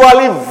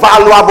spiritually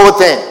valuable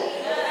thing.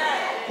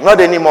 Not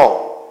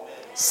anymore.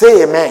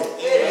 Say amen.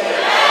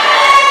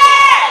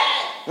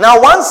 Now,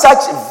 one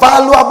such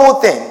valuable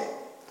thing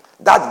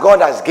that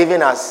God has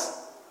given us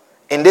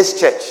in this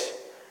church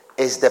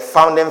is the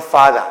founding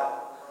father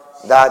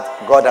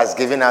that God has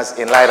given us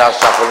in Lighthouse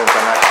Chapel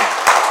International.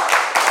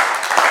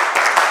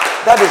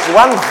 That is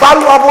one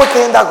valuable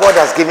thing that God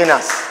has given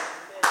us.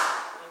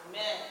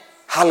 Amen.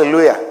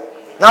 Hallelujah.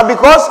 Now,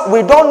 because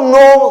we don't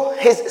know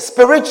his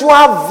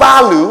spiritual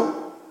value,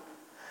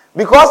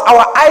 because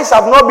our eyes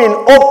have not been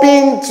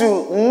opened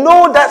to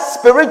know that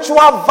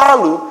spiritual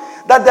value,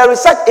 that there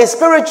is such a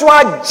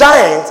spiritual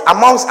giant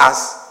amongst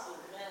us,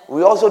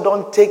 we also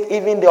don't take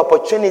even the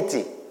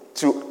opportunity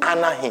to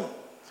honor him.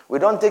 We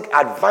don't take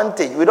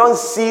advantage. We don't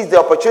seize the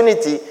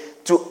opportunity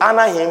to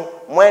honor him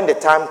when the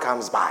time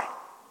comes by.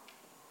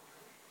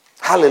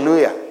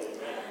 Hallelujah.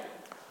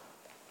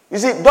 You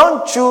see,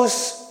 don't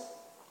choose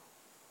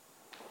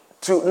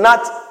to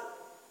not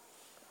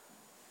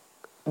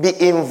be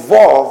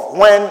involved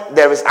when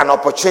there is an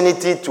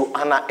opportunity to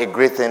honor a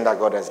great thing that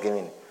God has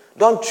given you.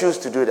 Don't choose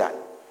to do that.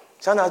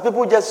 Sometimes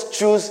people just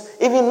choose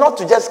even not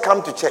to just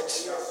come to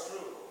church,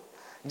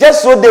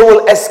 just so they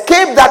will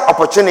escape that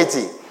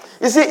opportunity.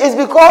 You see, it's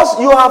because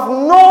you have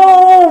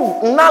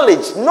no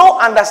knowledge, no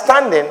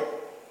understanding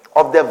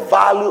of the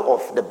value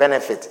of the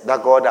benefit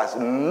that God has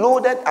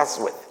loaded us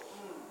with.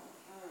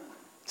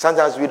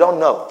 Sometimes we don't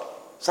know.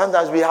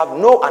 Sometimes we have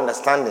no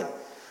understanding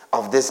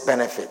of this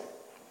benefit.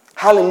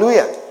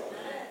 Hallelujah.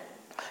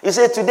 You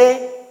see,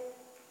 today,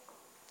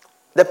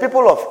 the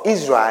people of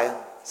Israel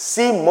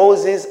see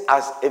Moses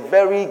as a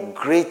very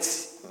great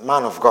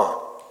man of God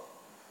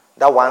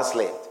that once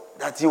lived.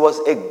 That he was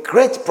a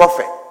great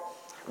prophet.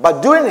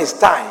 But during his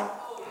time,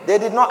 they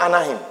did not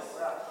honor him.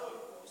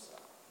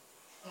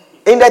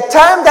 In the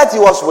time that he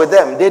was with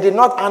them, they did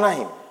not honor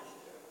him.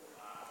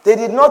 They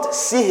did not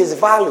see his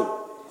value.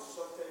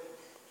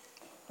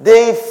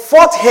 They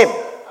fought him.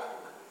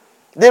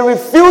 They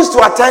refused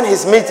to attend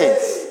his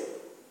meetings.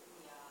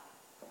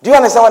 Do you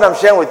understand what I'm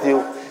sharing with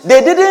you?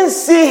 They didn't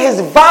see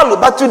his value.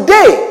 But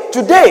today,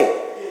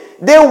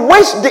 they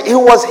wish that he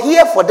was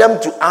here for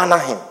them to honor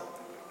him.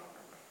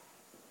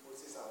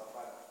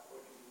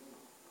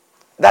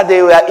 That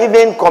they were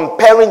even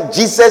comparing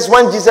Jesus.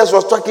 When Jesus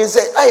was talking, he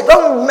said, hey,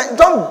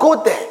 don't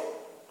go there.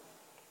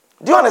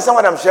 Do you understand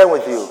what I'm sharing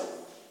with you?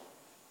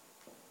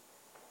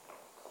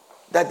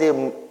 That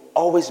they're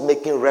always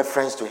making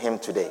reference to him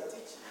today.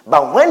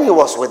 But when he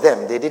was with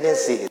them, they didn't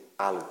see his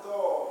value.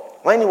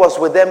 When he was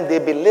with them, they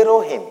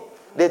belittled him.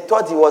 They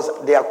thought he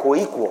was their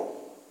co-equal.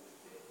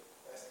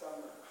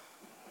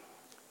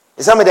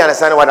 Is somebody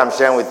understanding what I'm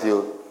sharing with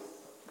you?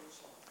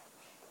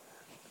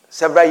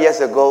 Several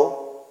years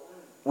ago,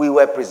 we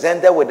were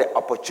presented with the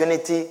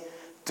opportunity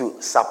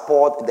to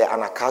support the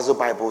Anagkazo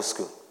Bible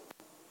School.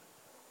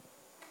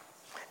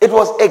 It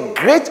was a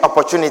great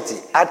opportunity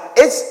at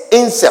its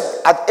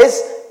incept, at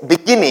its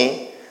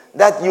beginning,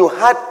 that you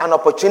had an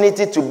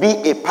opportunity to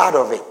be a part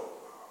of it.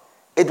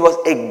 It was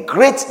a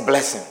great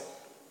blessing.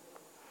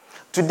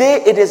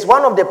 Today, it is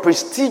one of the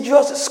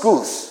prestigious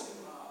schools,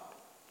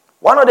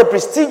 one of the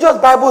prestigious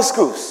Bible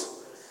schools,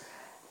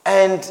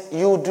 and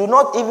you do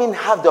not even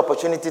have the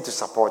opportunity to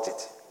support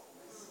it.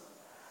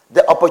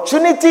 The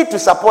opportunity to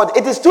support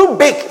it is too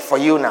big for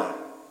you now.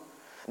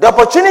 The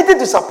opportunity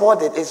to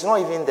support it is not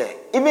even there.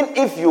 Even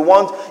if you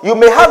want, you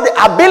may have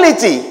the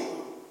ability,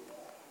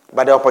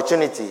 but the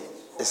opportunity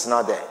is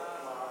not there.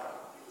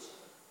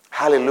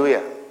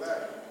 Hallelujah.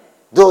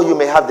 Though you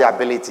may have the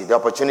ability, the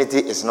opportunity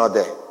is not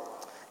there.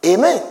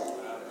 Amen.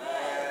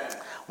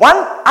 One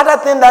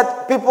other thing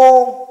that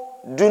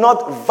people do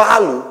not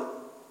value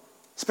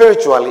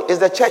spiritually is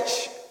the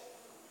church.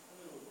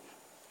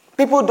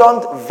 People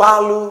don't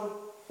value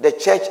the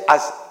church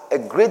as a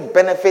great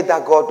benefit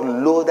that God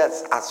loads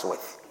us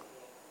with.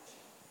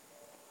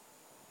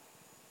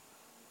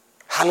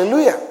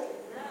 Hallelujah.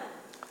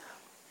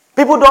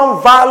 People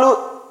don't value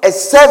a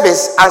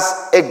service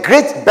as a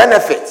great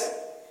benefit.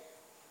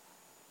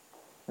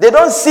 They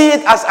don't see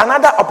it as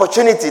another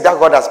opportunity that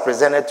God has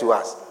presented to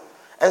us.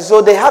 And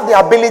so they have the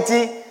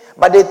ability,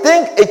 but they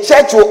think a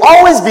church will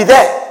always be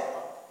there.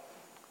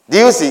 Do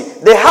you see?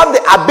 They have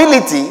the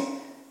ability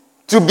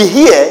to be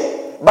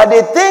here, but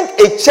they think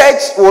a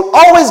church will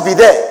always be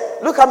there.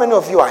 Look how many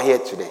of you are here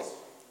today.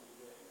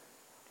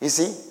 You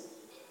see?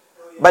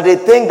 But they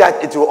think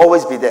that it will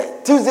always be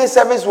there. Tuesday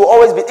service will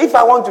always be. If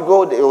I want to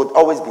go, it will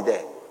always be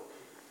there.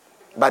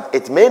 But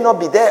it may not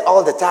be there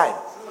all the time.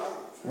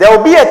 There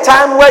will be a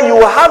time where you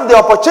will have the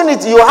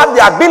opportunity, you will have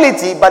the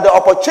ability, but the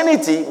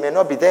opportunity may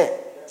not be there.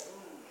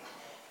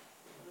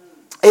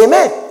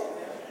 Amen.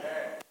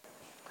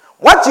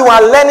 What you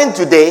are learning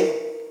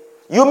today,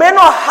 you may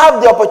not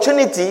have the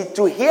opportunity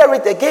to hear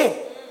it again.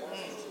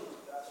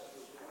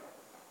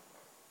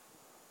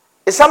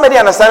 Is somebody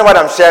understanding what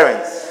I'm sharing?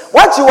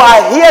 What you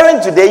are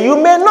hearing today, you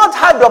may not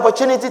have the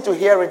opportunity to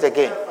hear it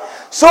again.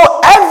 So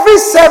every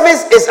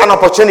service is an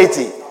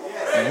opportunity.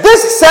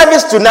 This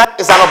service tonight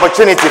is an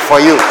opportunity for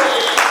you.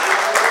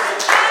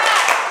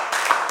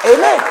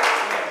 Amen.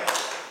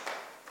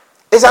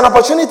 It's an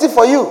opportunity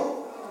for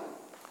you.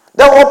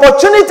 The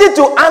opportunity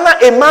to honor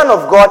a man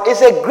of God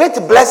is a great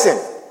blessing.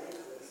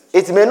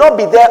 It may not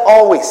be there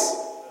always.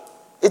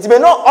 It may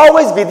not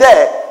always be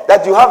there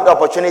that you have the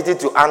opportunity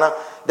to honor.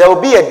 There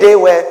will be a day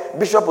where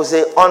Bishop will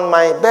say, on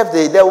my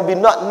birthday, there will be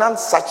none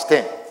such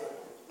thing.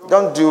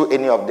 Don't do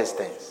any of these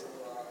things.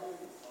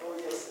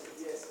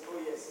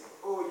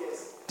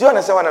 Do you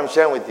understand what I'm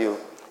sharing with you?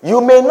 You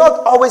may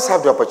not always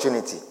have the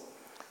opportunity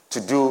to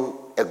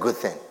do a good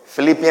thing.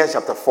 Philippians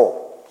chapter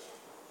 4.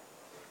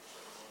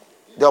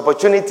 The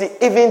opportunity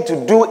even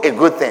to do a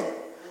good thing.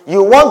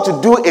 You want to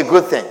do a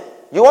good thing.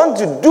 You want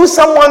to do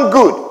someone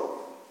good.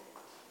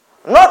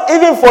 Not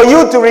even for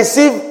you to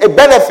receive a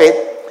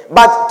benefit,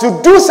 but to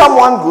do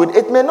someone good,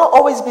 it may not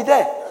always be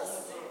there.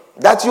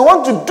 That you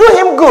want to do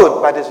him good,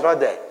 but it's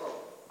not there.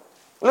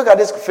 Look at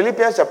this,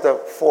 Philippians chapter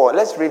 4.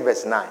 Let's read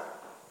verse 9.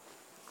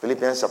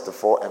 Philippians chapter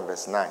 4 and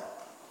verse 9.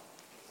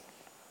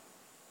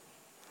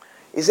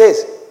 It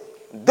says,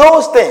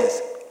 those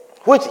things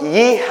which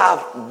ye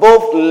have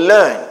both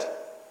learned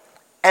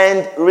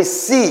and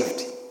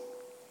received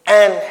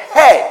and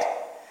heard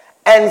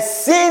and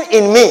seen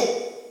in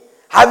me.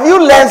 Have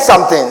you learned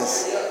some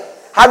things?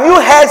 Have you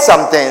heard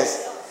some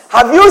things?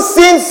 Have you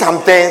seen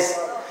some things?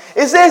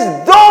 It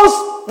says,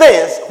 those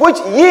things which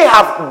ye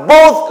have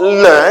both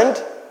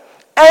learned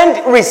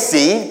and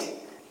received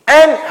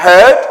and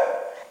heard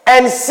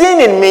and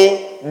seen in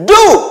me,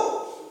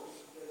 do.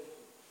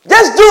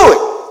 Just do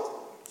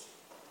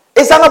it.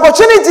 It's an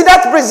opportunity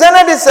that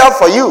presented itself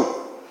for you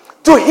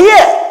to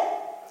hear,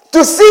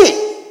 to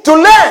see, to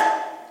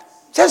learn.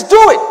 Just do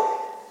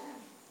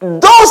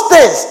it. Those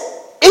things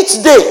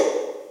each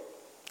day,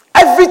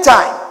 every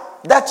time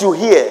that you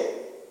hear,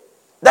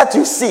 that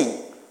you see,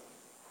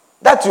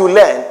 that you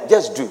learn,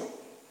 just do.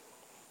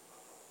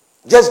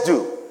 Just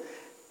do.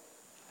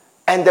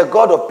 And the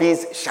God of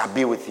peace shall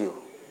be with you.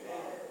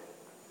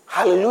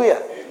 Hallelujah.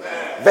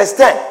 Amen. Verse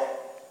 10.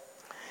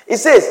 It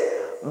says,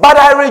 but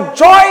I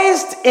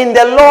rejoiced in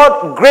the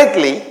Lord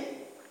greatly,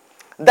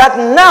 that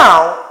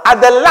now at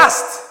the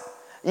last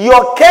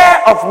your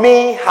care of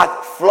me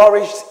hath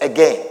flourished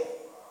again.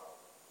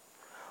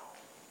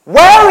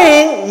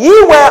 Wherein ye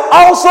were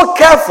also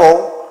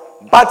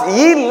careful, but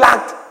ye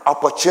lacked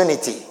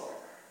opportunity.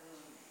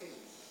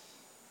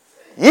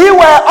 Ye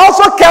were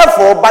also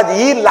careful, but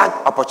ye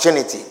lacked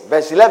opportunity.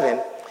 Verse 11,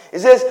 it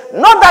says,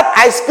 not that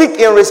I speak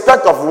in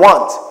respect of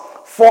want,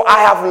 for I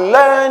have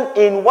learned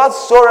in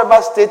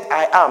whatsoever state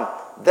I am,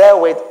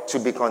 therewith to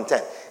be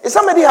content. If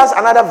somebody has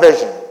another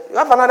version, you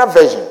have another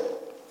version.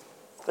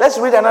 Let's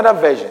read another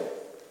version.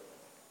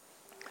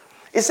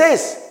 It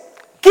says,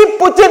 keep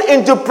putting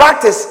into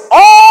practice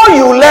all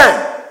you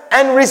learn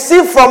and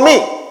receive from me.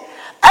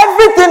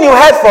 Everything you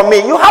heard from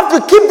me, you have to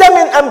keep them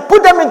in and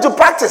put them into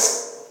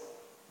practice.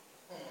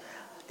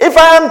 If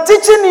I am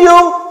teaching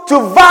you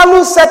to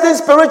value certain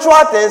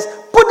spiritual things,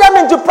 put them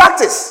into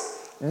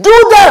practice.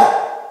 Do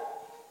them.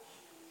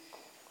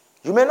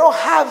 You may not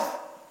have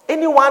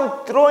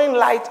anyone throwing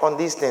light on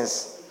these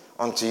things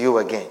unto you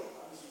again.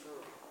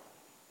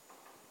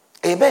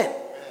 Amen.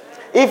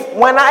 If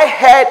when I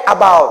heard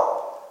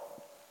about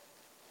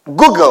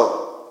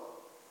Google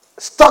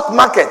stock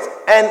market,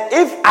 and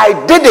if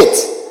I did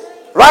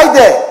it right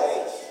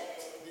there,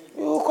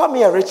 you will call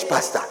me a rich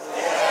pastor.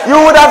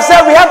 You would have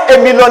said we have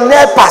a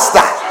millionaire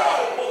pastor.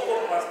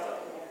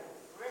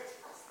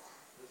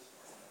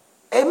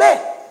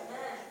 Amen.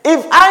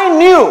 If I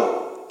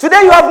knew,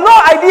 today you have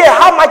no idea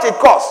how much it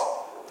costs.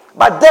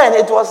 But then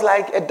it was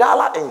like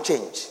 $1 and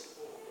change.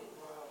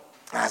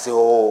 And I say,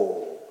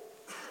 oh,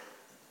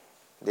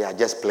 they are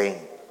just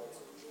playing.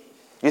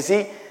 You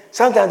see,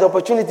 sometimes the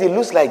opportunity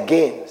looks like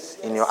games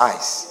in your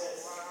eyes.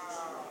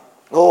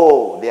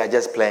 Oh, they are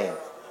just playing.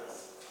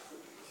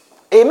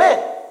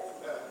 Amen.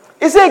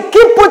 He said,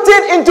 keep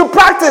putting into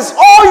practice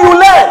all you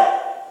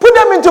learn. Put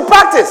them into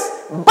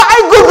practice. Buy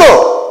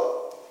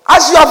Google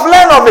as you have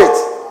learned of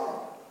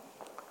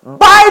it.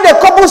 Buy the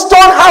cobblestone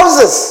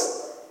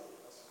houses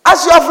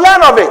as you have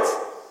learned of it.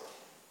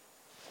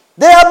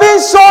 They are being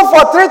sold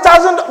for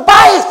 $3,000.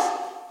 Buy it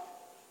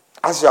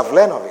as you have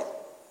learned of it.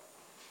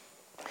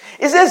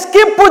 He says,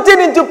 keep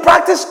putting into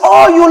practice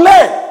all you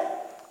learn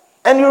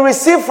and you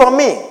receive from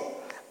me.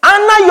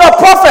 Honor your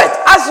prophet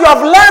as you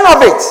have learned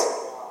of it.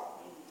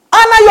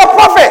 Honor your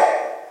prophet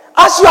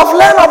as you have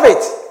learned of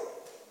it.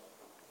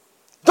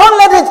 Don't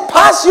let it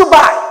pass you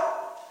by.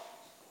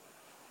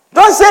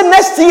 Don't say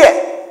next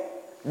year.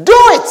 Do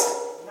it.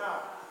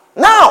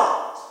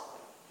 Now.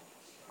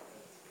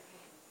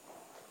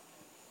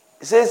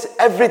 It says,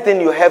 everything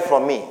you heard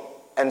from me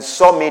and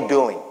saw me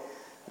doing,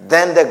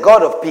 then the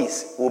God of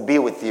peace will be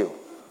with you.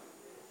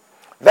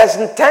 Verse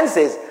 10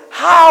 says,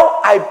 how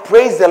I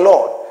praise the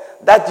Lord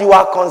that you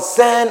are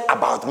concerned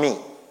about me.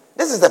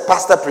 This is the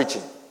pastor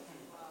preaching.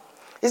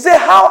 He said,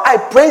 how I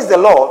praise the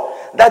Lord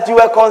that you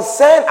are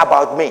concerned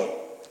about me.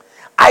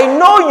 I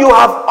know you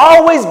have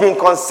always been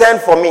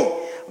concerned for me,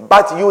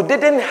 but you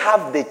didn't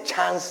have the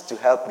chance to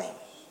help me.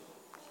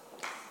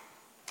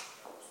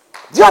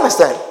 Do you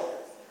understand?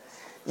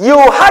 You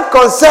had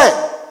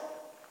concern.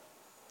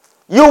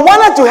 You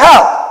wanted to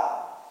help,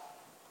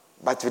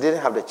 but you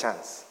didn't have the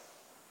chance.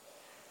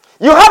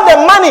 You have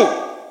the money.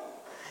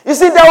 You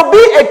see, there will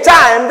be a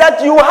time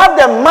that you have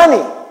the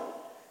money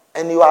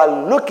and you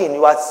are looking,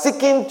 you are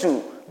seeking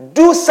to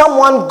do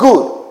someone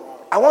good.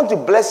 I want to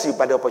bless you,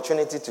 but the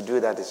opportunity to do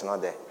that is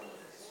not there.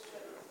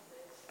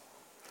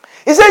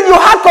 He said, you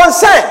had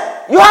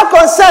concern. You had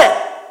concern.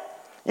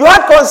 You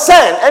had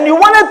concern and you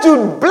wanted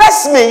to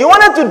bless me. You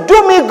wanted to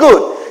do me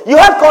good. You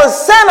had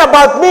concern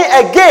about me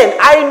again.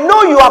 I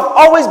know you have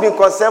always been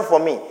concerned for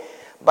me,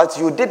 but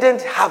you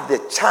didn't have the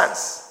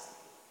chance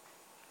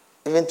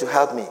even to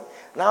help me.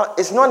 Now,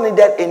 it's not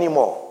needed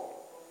anymore.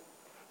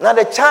 Now,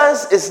 the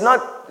chance is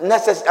not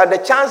necessary.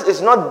 The chance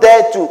is not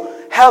there to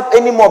help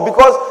anymore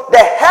because the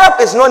help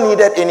is not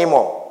needed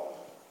anymore.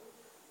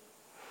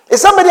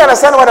 Is somebody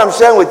understand what I'm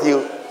sharing with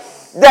you?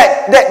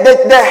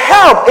 The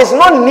help is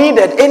not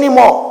needed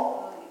anymore.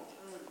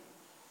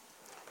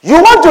 You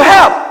want to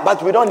help,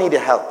 but we don't need the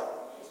help.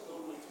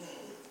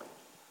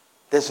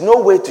 There's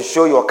no way to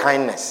show your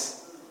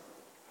kindness.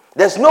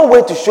 There's no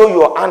way to show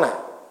your honor.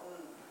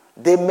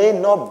 There may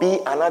not be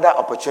another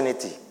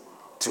opportunity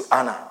to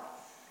honor.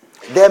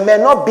 There may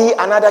not be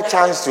another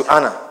chance to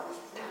honor.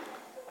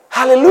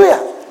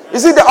 Hallelujah. You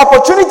see, the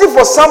opportunity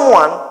for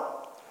someone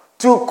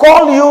to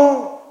call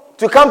you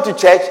to come to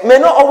church may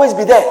not always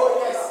be there.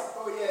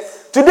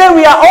 Today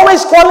we are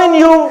always calling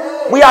you.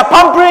 We are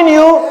pampering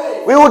you.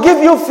 We will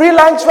give you free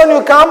lunch when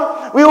you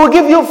come. We will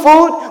give you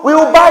food. We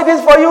will buy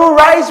this for you,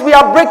 rice. We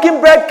are breaking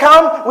bread.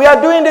 Come. We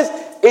are doing this.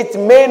 It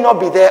may not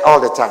be there all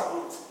the time.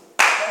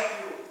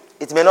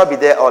 It may not be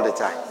there all the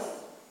time.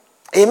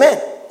 Amen.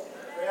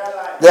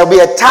 There will be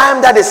a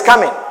time that is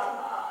coming.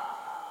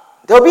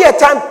 There will be a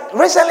time.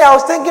 Recently, I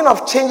was thinking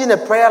of changing the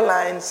prayer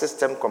line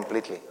system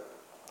completely.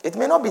 It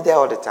may not be there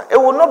all the time. It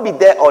will not be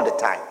there all the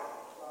time.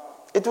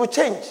 It will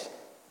change.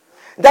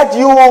 That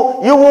you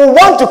will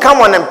want to come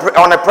on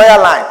a prayer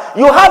line.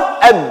 You have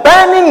a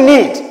burning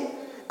need,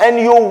 and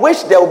you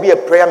wish there will be a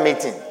prayer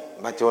meeting,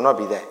 but it will not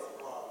be there.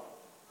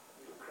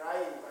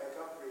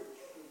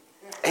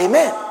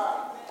 Amen.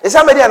 Is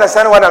somebody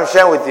understand what I'm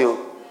sharing with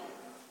you?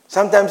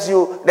 Sometimes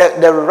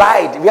the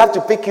ride, we have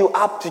to pick you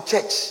up to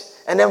church,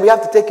 and then we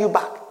have to take you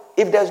back.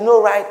 If there's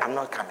no ride, I'm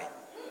not coming.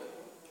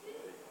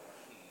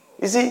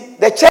 You see,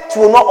 the church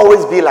will not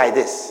always be like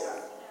this.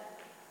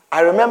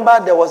 I remember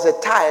there was a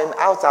time,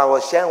 as I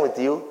was sharing with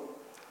you,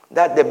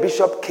 that the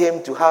bishop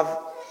came to have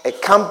a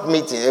camp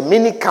meeting, a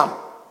mini camp.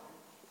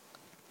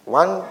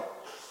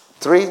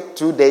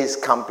 2 days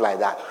camp like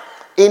that.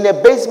 In the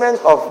basement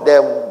of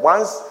the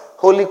once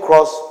Holy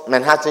Cross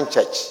Manhattan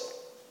Church.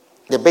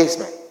 The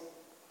basement.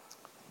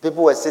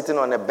 People were sitting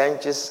on the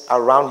benches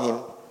around him,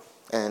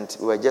 and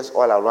we were just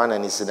all around,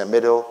 and he's in the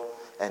middle,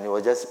 and he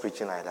was just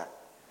preaching like that.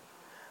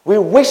 We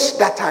wish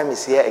that time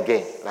is here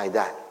again, like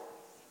that.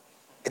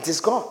 It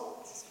is gone.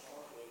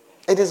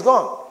 It is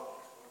gone.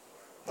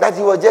 That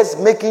he was just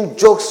making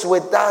jokes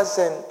with us,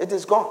 and it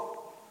is gone.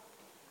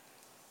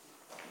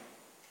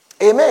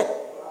 Amen.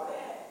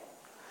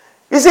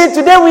 You see,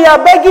 today we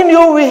are begging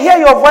you, we hear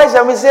your voice,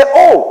 and we say,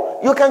 oh,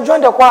 you can join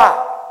the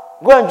choir.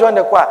 Go and join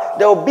the choir.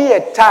 There will be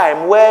a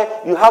time where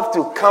you have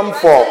to come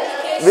for,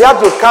 we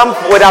have to come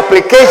with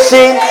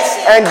application,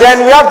 and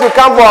then we have to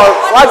come for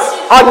what?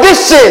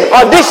 Audition.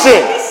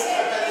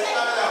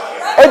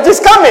 It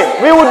is coming.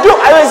 We will do.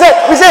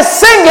 We say,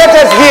 sing, let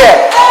us hear.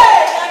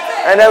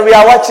 And then we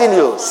are watching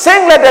you.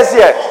 Sing, let us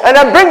hear. And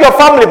then bring your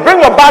family,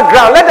 bring your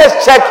background. Let us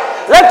check.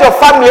 Let your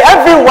family,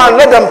 everyone,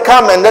 let them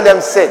come and let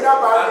them sit.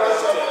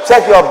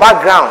 Check your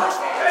background.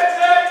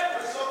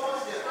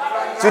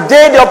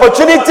 Today the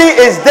opportunity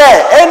is there.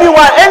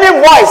 Anyone, any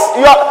voice,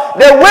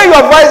 the way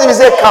your voice, we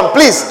say, come,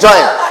 please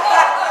join.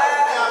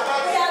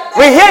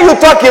 We hear you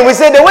talking. We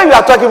say, the way you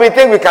are talking, we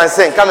think we can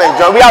sing. Come and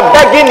join. We are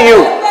begging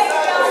you.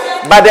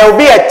 But there will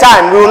be a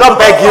time we will not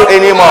beg you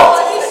anymore.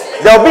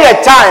 There will be a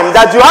time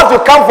that you have to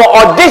come for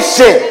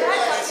audition.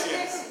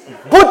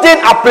 Put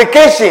in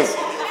applications.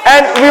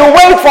 And we will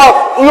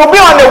be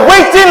on the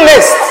waiting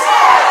list.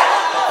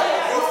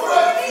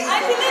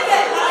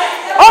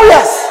 Oh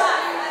yes.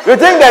 You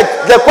think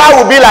that the choir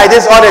will be like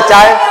this all the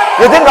time?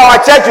 You think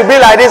our church will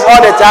be like this all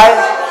the time?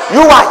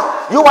 You watch.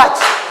 You watch.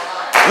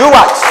 You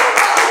watch.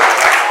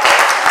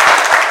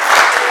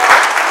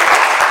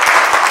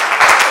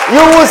 You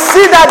will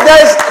see that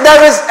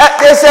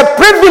there's a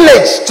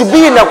privilege to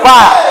be in the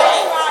choir.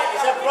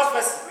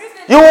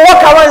 You will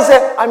walk around and say,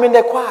 I'm in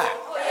the choir.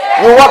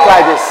 You walk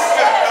like this.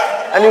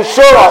 And you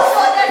show off.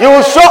 You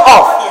will show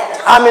off.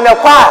 I'm in the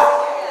choir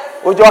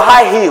with your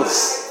high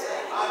heels.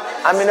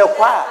 I'm in the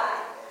choir.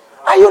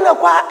 Are you in the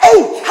choir?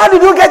 Hey, how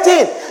did you get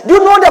in? Do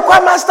you know the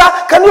choir master?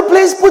 Can you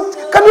please put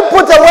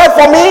a word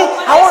for me?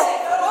 I want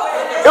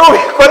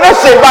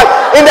connection,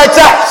 but in the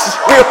church,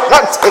 we will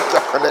not take your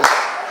connection.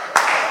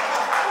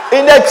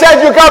 In the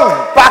church, you come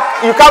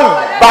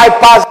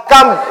bypass,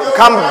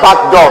 come back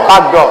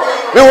door.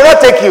 We will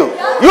not take you.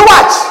 You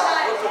watch.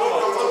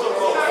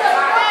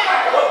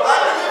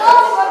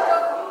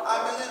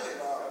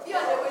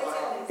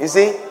 You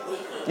see?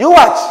 You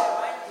watch.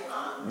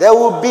 There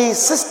will be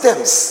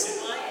systems.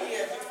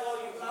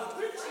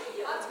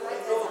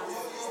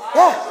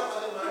 Yeah.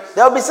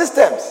 There will be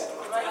systems.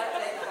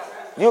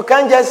 You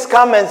can't just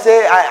come and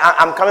say,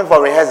 I'm coming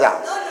for rehearsal.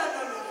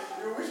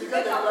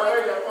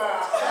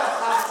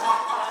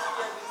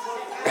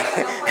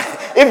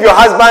 If your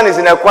husband is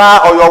in a choir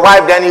or your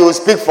wife, then he will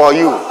speak for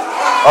you.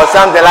 Or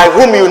something like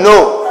whom you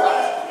know.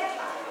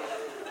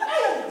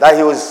 That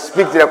he will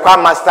speak to the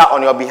choir master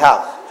on your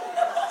behalf.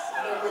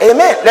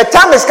 Amen. The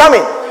time is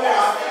coming.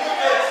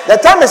 The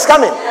time is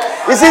coming.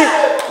 You see,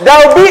 there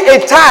will be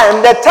a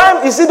time.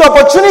 You see, the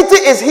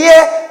opportunity is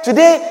here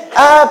today.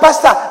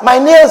 Pastor, my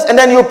nails. And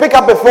then you pick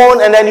up a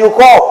phone and then you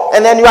call.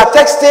 And then you are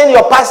texting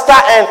your pastor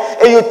and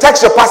you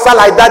text your pastor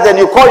like that.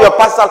 Then you call your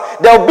pastor.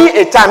 There will be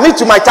a time. Me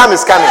too, my time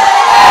is coming.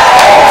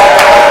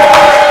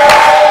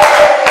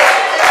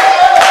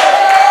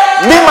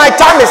 My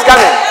time is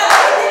coming.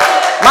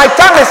 My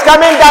time is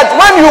coming that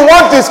when you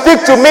want to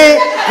speak to me,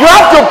 you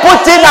have to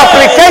put in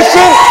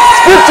application,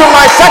 speak to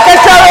my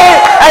secretary,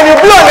 and you'll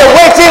be on the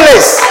waiting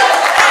list.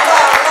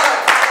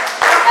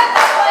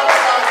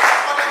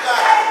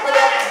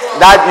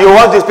 That you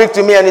want to speak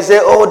to me and you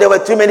say, oh, there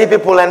were too many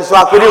people and so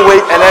I couldn't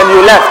wait, and then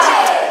you left.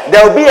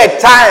 There will be a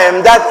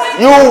time that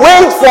you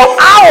wait for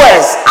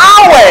hours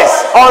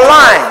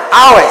online,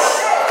 hours.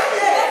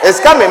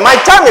 It's coming. My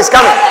time is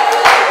coming.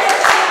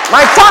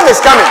 My time is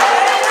coming.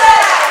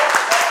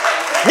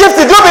 Gift,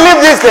 do you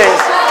believe these things?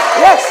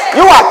 Yes.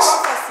 You watch.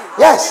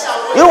 Yes.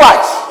 You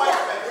watch.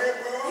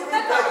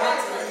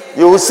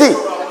 You will see.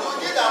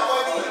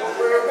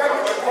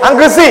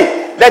 Uncle C,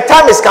 the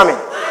time is coming.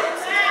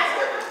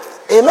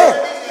 Amen.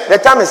 The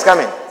time is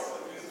coming.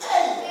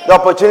 The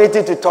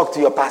opportunity to talk to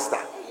your pastor.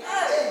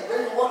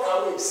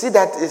 See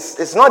that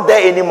it's not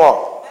there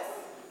anymore.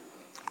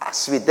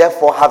 As we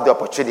therefore have the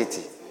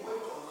opportunity,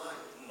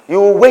 you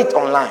will wait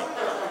online.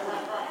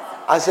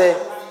 I say,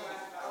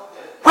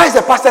 where is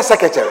the pastor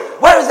secretary?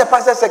 Where is the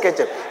pastor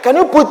secretary? Can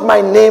you put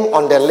my name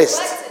on the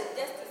list?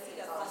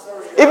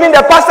 Even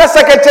the pastor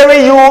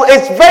secretary,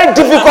 it's very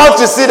difficult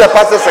to see the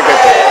pastor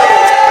secretary.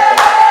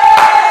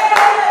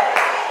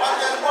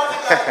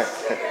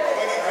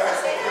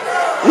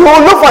 You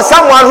will look for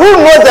someone who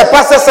knows the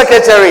pastor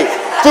secretary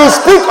to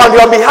speak on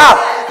your behalf.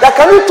 That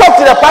can you talk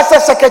to the pastor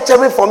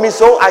secretary for me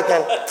so I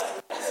can...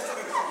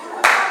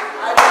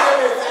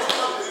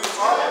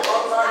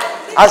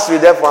 As we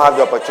therefore have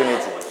the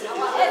opportunity.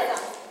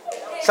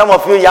 Some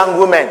of you young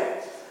women,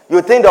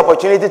 you think the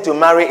opportunity to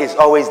marry is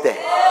always there.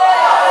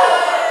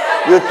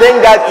 You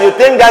think that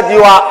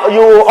you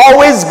will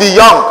always be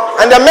young.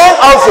 And the men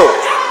also.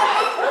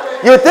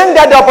 You think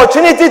that the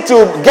opportunity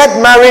to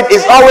get married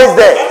is always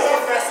there.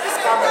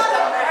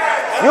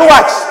 You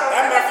watch.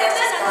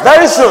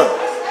 Very soon.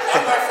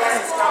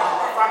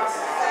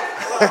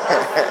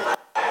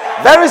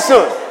 Very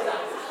soon.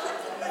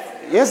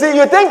 You see,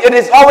 you think it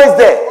is always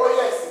there.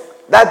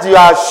 That you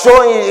are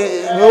showing,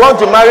 you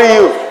want to marry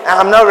you. And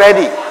I'm not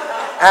ready.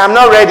 I am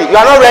not ready. You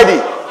are not ready.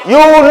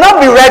 You will not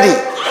be ready.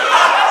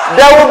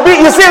 There will be,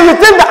 you see, you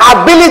think the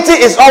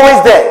ability is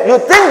always there. You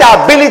think the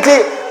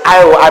ability,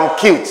 I'm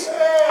cute.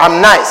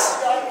 I'm nice.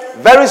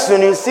 Very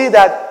soon you see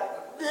that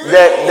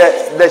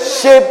the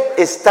shape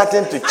is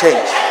starting to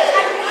change.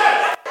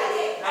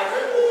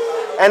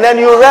 And then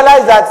you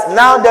realize that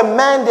now the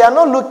men, they are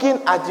not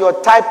looking at your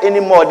type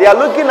anymore. They are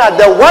looking at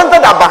the ones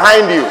that are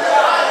behind you.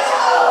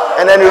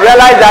 And then you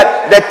realize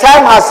that the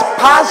time has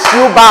passed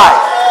you by.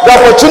 The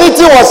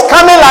opportunity was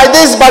coming like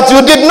this, but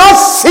you did not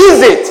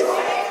seize it.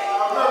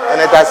 And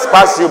it has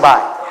passed you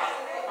by.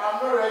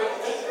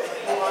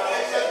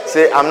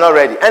 Say, I'm not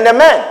ready. And the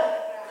men,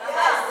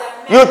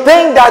 you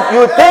think that,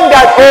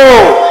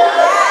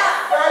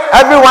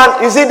 everyone,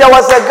 you see, there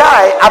was a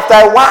guy,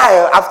 after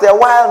a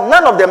while,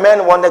 none of the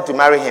men wanted to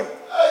marry him.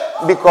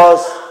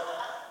 Because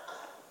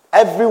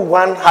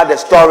everyone had a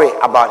story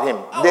about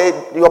him.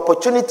 The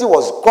opportunity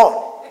was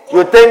gone.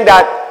 You think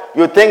that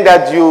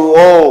you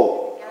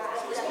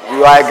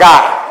are a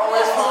guy.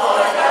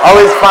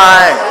 Always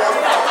fine.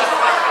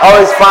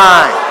 Always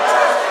fine.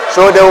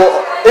 So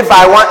whenever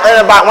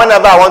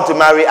I want to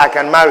marry, I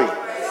can marry.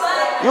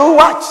 You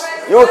watch.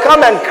 You will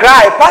come and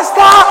cry,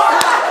 Pastor,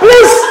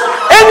 please,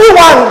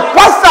 anyone,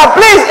 Pastor,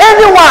 please,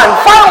 anyone,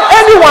 find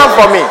anyone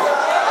for me.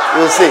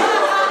 You will see.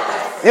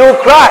 You will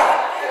cry.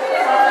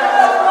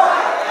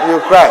 You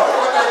will cry.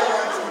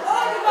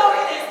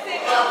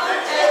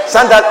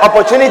 Sometimes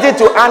opportunity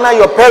to honor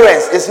your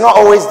parents is not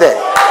always there.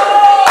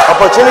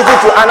 Opportunity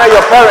to honor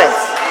your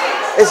parents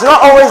is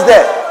not always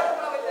there.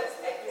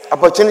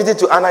 Opportunity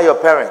to honor your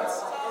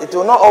parents, it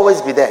will not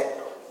always be there.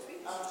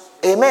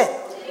 Amen.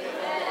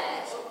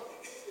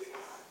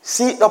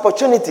 See,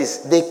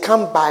 opportunities, they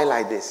come by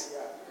like this.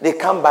 They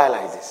come by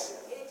like this.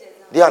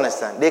 Do you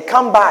understand? They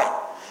come by.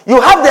 You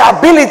have the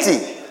ability.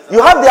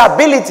 You have the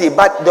ability,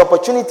 but the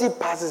opportunity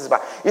passes by.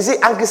 You see,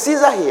 Uncle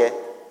Caesar here,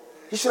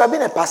 he should have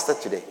been a pastor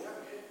today.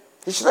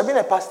 He should have been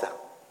a pastor.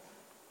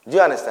 Do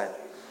you understand?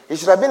 He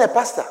should have been a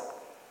pastor.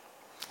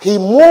 He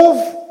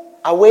moved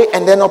away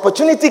and then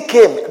opportunity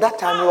came. At that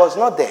time he was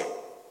not there.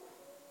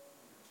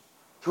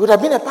 He would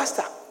have been a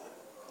pastor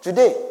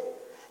today.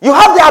 You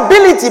have the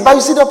ability, but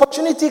you see the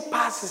opportunity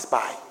passes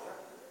by.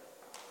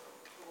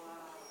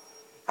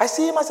 I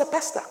see him as a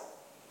pastor.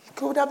 He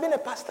could have been a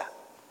pastor.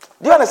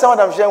 Do you understand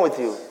what I'm sharing with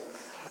you?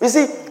 You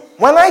see,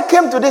 when I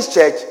came to this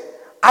church,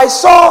 I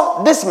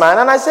saw this man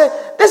and I said,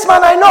 this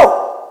man I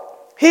know.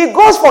 He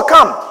goes for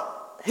camp.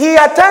 He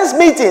attends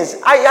meetings.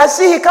 I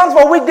see he comes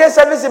for weekday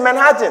service in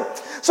Manhattan.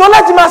 So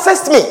let him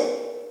assist me.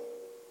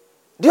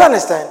 Do you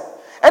understand?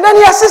 And then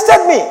he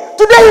assisted me.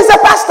 Today he's a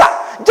pastor.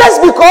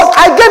 Just because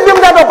I gave him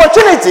that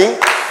opportunity,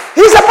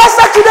 he's a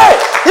pastor today.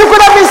 He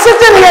could have been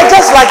sitting here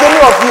just like any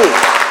of you.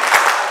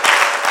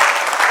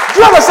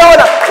 Do you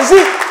understand what you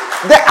see?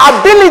 The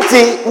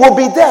ability will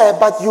be there,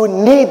 but you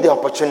need the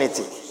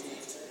opportunity.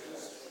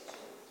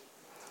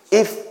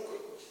 If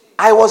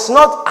I was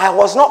not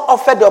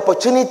offered the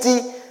opportunity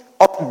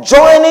of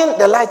joining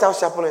the Lighthouse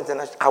Chapel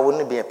International, I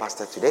wouldn't be a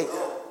pastor today.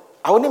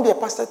 I wouldn't be a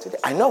pastor today.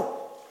 I know.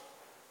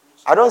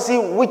 I don't see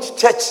which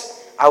church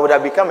I would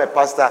have become a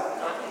pastor.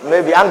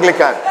 Maybe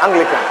Anglican.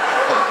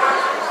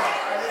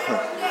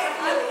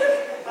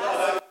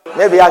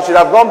 Maybe I should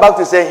have gone back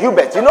to St.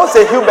 Hubert. You know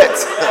St.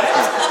 Hubert?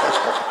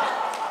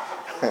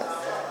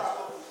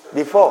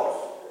 Before.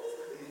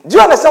 Do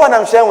you understand what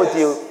I'm sharing with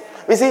you?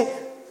 You see,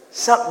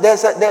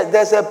 there's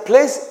a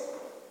place.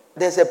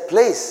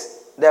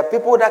 There are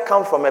people that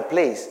come from a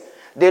place.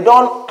 They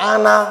don't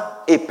honor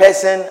a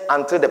person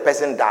until the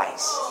person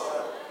dies.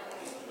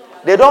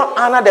 they don't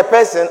honor the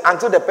person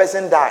until the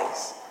person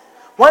dies.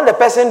 When the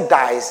person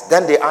dies,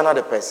 then they honor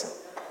the person.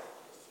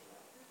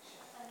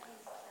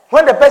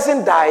 When the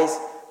person dies,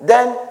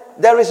 then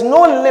there is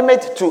no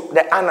limit to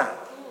the honor.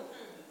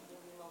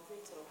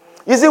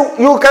 You see,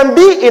 you can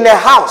be in a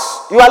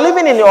house. You are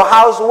living in your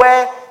house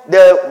where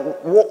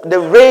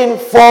the rain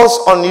falls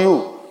on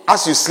you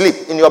as you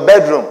sleep in your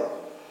bedroom.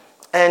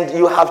 And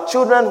you have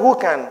children who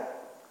can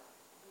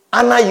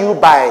honor you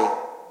by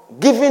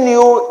giving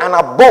you an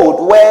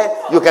abode where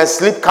you can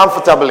sleep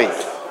comfortably.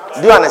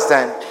 Do you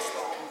understand?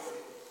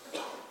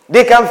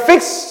 They can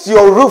fix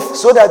your roof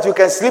so that you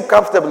can sleep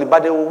comfortably,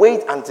 but they will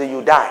wait until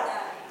you die.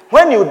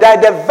 When you die,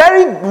 the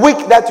very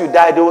week that you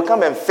die, they will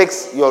come and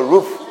fix your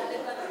roof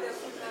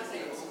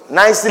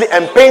nicely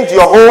and paint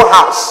your whole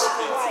house.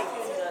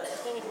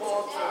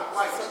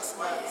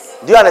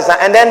 Do you understand?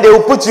 And then they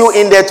will put you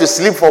in there to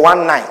sleep for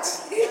one night.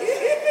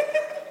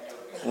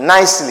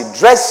 Nicely.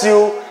 Dress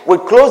you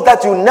with clothes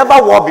that you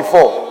never wore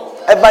before,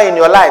 ever in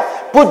your life.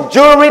 Put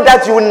jewelry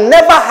that you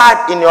never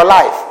had in your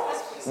life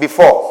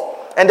before.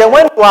 And then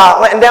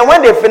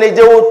when they finish,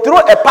 they will throw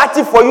a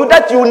party for you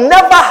that you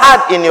never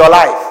had in your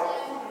life.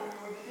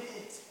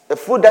 The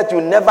food that you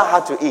never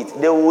had to eat,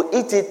 they will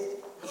eat it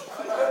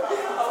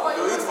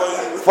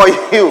for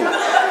you.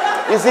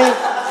 You see,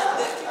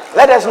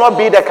 let us not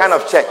be the kind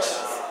of church.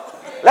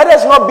 Let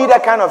us not be the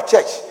kind of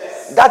church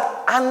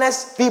that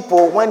honors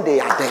people when they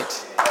are dead.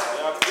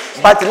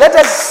 But let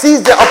us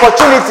seize the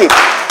opportunity.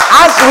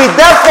 As we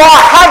therefore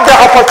have the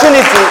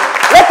opportunity,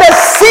 let us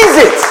seize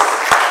it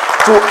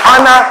to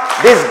honor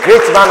this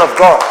great man of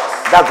God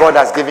that God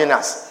has given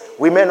us.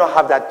 We may not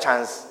have that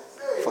chance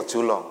for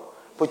too long.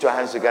 Put your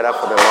hands together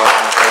for the Lord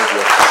and thank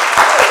you.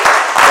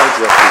 Thank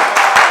you.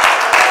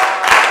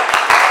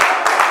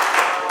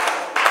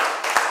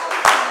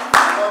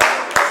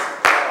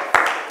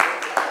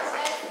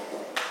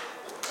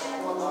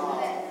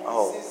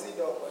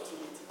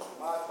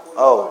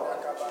 Oh,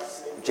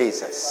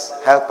 Jesus,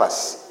 help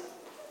us.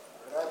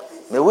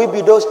 May we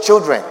be those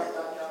children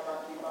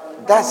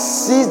that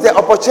seize the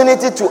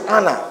opportunity to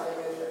honor.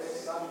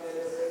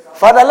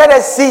 Father, let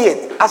us see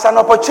it as an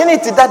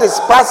opportunity that is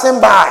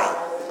passing by.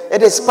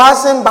 It is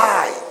passing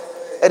by.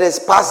 It is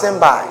passing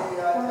by.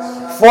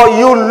 For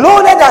you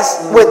loaded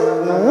us with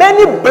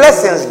many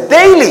blessings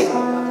daily.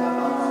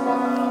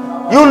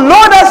 You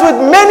load us with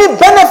many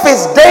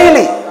benefits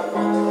daily.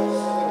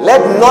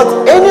 Let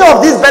not any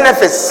of these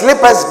benefits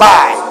slip us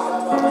by.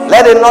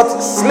 Let it not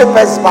slip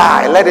us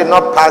by. Let it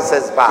not pass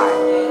us by.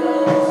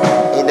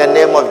 In the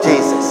name of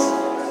Jesus.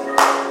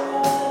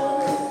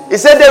 He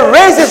said the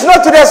race is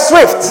not to the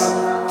swift.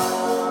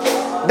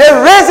 The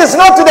race is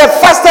not to the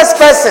fastest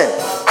person.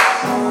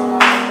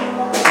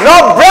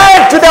 Nor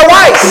bread to the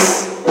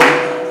wise.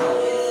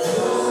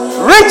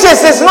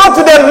 Riches is not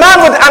to the man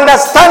with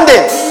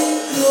understanding.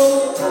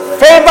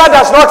 Favor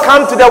does not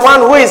come to the one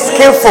who is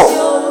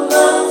skillful.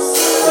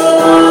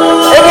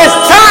 It is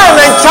time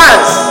and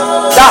chance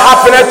that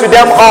happeneth to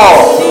them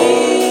all.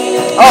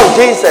 Oh,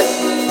 Jesus,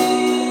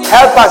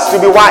 help us to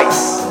be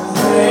wise.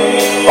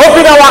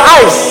 Open our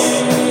eyes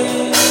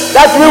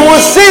that we will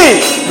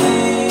see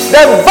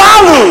the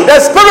value, the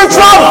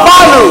spiritual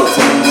value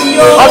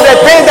of the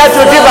thing that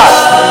you give us.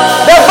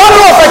 The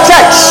value of a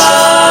church,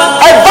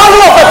 a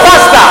value of a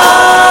pastor,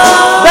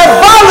 the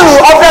value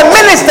of the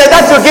minister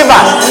that you give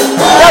us,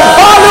 the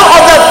value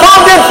of the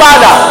founding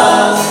father.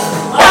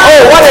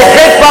 Oh, what a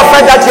great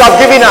prophet that you have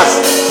given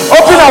us.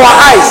 Open our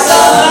eyes.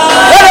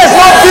 Let us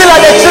not be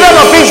like the children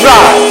of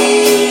Israel,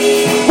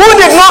 who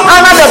did not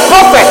honor the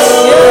prophet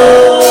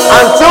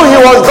until he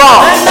was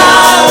gone.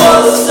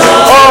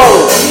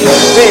 Oh,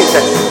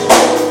 Jesus.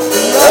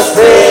 The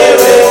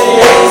Spirit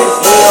is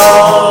the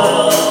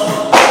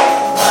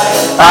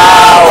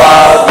power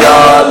of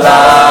your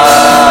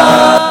love.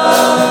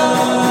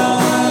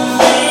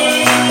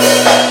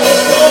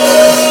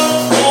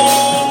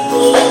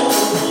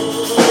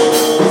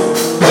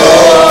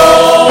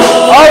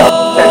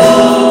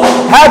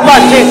 Help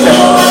us, Jesus.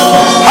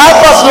 Help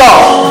us,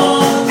 Lord.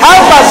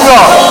 Help us,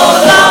 Lord.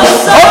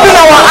 Open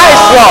our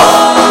eyes, Lord.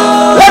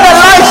 Let the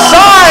light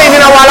shine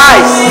in our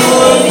lives.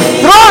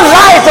 Throw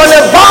light on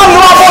the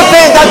valuable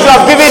things that you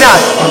have given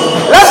us.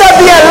 Let there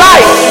be a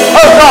light,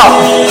 oh God.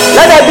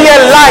 Let there be a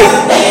light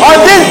on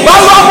these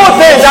valuable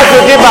things that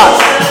you give us.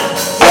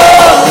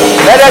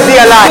 Let there be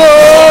a light.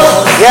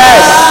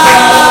 Yes.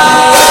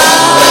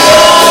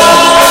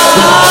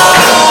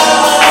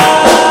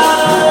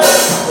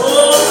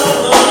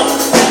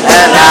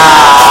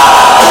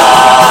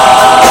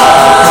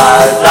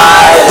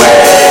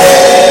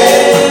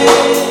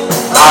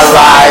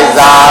 Rise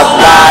up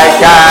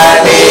like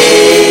an eagle,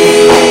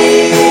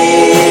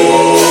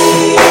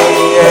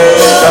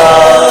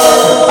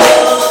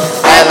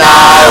 and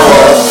I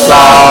will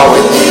soar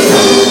with you.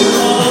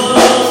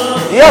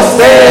 Your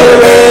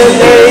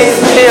Spirit leads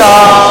me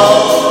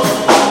on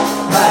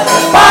by the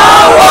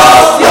power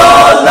of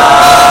your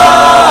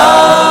love,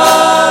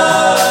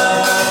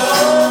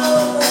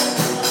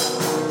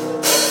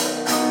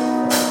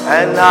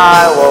 and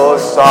I will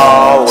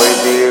soar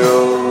with you.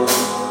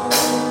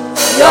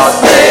 Your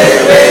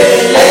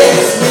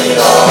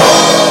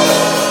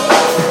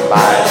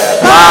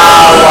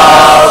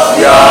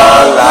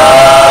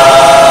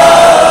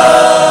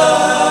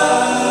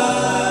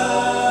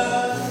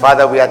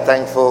Father, we are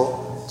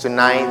thankful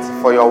tonight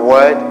for your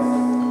word.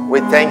 We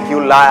thank you,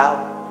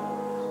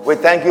 Lord. We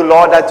thank you,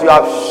 Lord, that you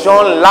have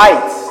shone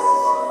light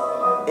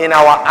in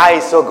our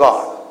eyes, oh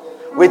God.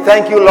 We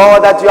thank you,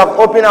 Lord, that you have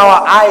opened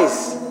our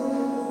eyes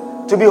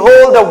to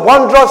behold the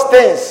wondrous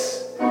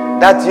things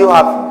that you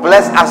have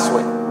blessed us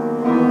with.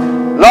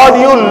 Lord,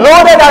 you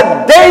loaded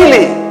us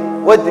daily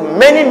with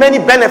many, many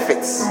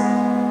benefits.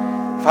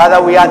 Father,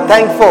 we are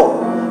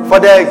thankful for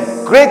the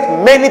great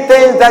many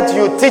things that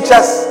you teach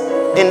us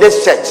in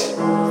this church.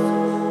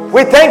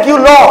 We thank you,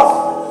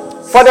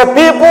 Lord, for the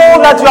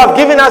people that you have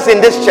given us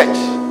in this church.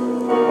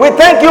 We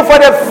thank you for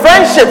the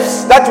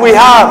friendships that we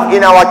have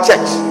in our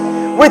church.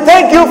 We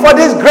thank you for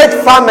this great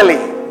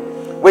family.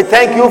 We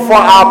thank you for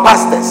our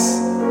pastors.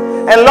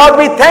 And Lord,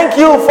 we thank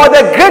you for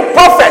the great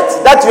prophets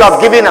that you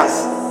have given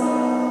us.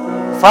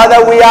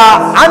 Father, we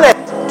are honored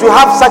to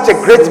have such a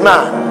great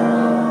man.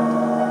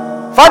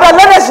 Father,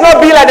 let us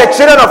not be like the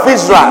children of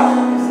Israel,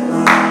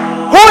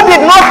 who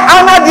did not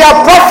honor their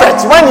prophet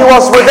when he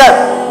was with them.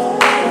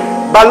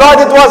 But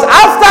Lord, it was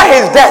after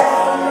his death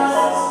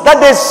that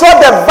they saw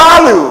the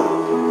value,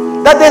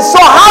 that they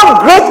saw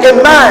how great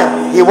a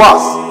man he was.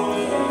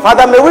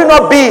 Father, may we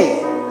not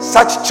be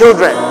such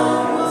children,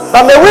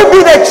 but may we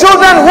be the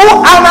children who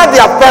honor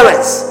their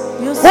parents,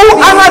 who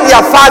honor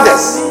their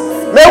fathers.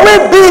 May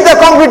we be the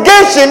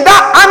congregation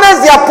that honors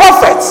their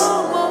prophets.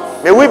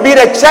 May we be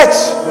the church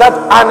that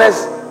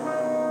honors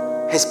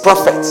his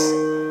prophets.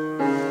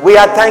 We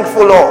are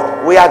thankful,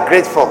 Lord. We are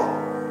grateful.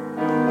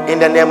 In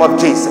the name of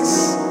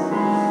Jesus.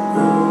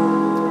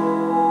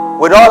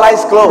 With all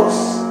eyes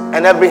closed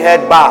and every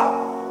head bowed,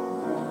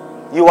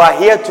 you are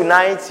here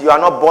tonight. You are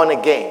not born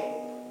again.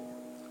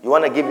 You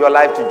want to give your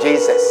life to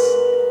Jesus.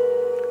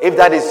 If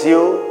that is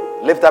you,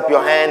 lift up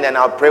your hand and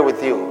I'll pray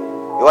with you.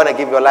 You want to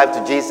give your life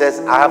to Jesus?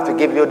 I have to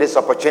give you this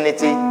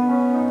opportunity.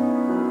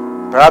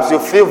 Perhaps you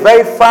feel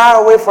very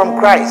far away from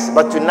Christ,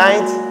 but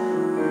tonight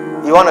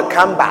you want to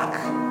come back.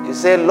 You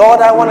say,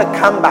 Lord, I want to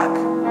come back.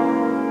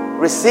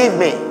 Receive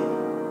me.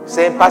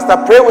 Say, Pastor,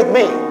 pray with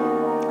me.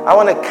 I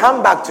want to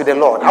come back to the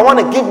Lord. I want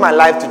to give my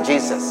life to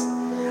Jesus.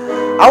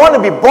 I want to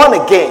be born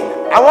again.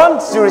 I want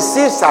to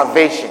receive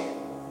salvation.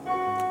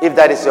 If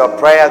that is your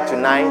prayer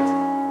tonight,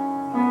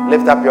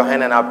 lift up your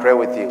hand and I'll pray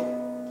with you.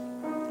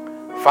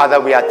 Father,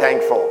 we are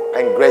thankful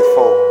and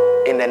grateful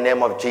in the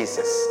name of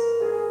Jesus.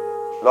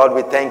 Lord,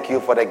 we thank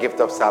you for the gift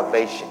of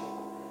salvation.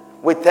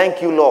 We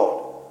thank you,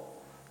 Lord,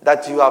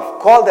 that you have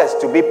called us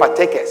to be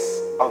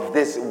partakers of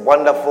this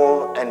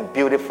wonderful and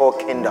beautiful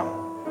kingdom.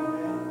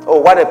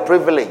 Oh, what a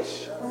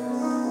privilege.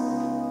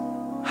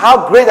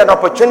 How great an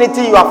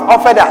opportunity you have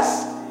offered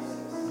us.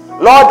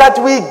 Lord, that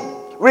we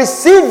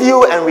receive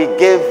you and we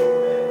give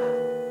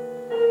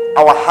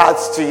our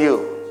hearts to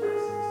you.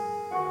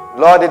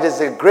 Lord, it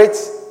is a great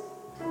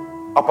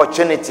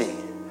opportunity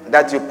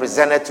that you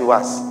presented to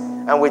us.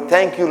 And we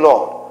thank you,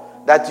 Lord,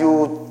 that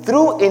you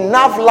threw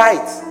enough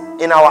light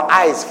in our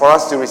eyes for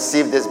us to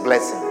receive this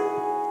blessing.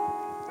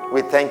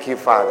 We thank you,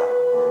 Father.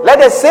 Let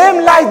the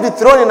same light be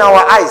thrown in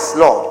our eyes,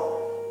 Lord,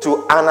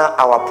 to honor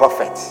our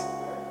prophet.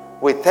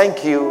 We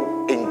thank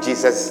you in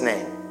Jesus'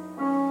 name.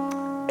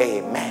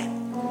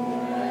 Amen.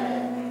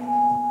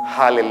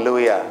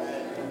 Hallelujah.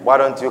 Why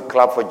don't you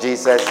clap for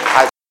Jesus?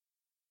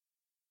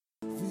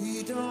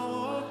 We don't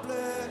want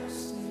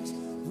blessings,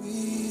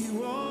 we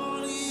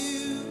want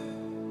you.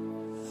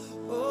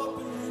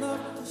 Open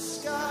up the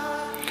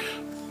sky.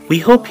 We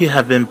hope you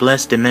have been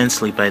blessed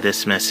immensely by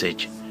this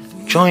message.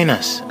 Join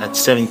us at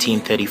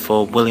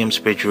 1734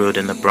 Williamsbridge Road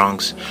in the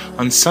Bronx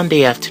on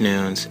Sunday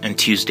afternoons and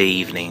Tuesday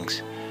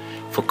evenings.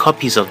 For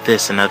copies of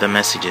this and other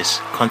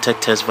messages,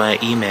 contact us via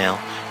email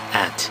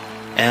at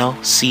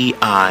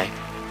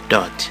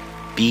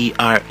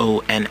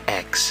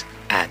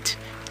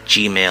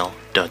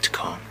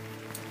lci.bronx@gmail.com.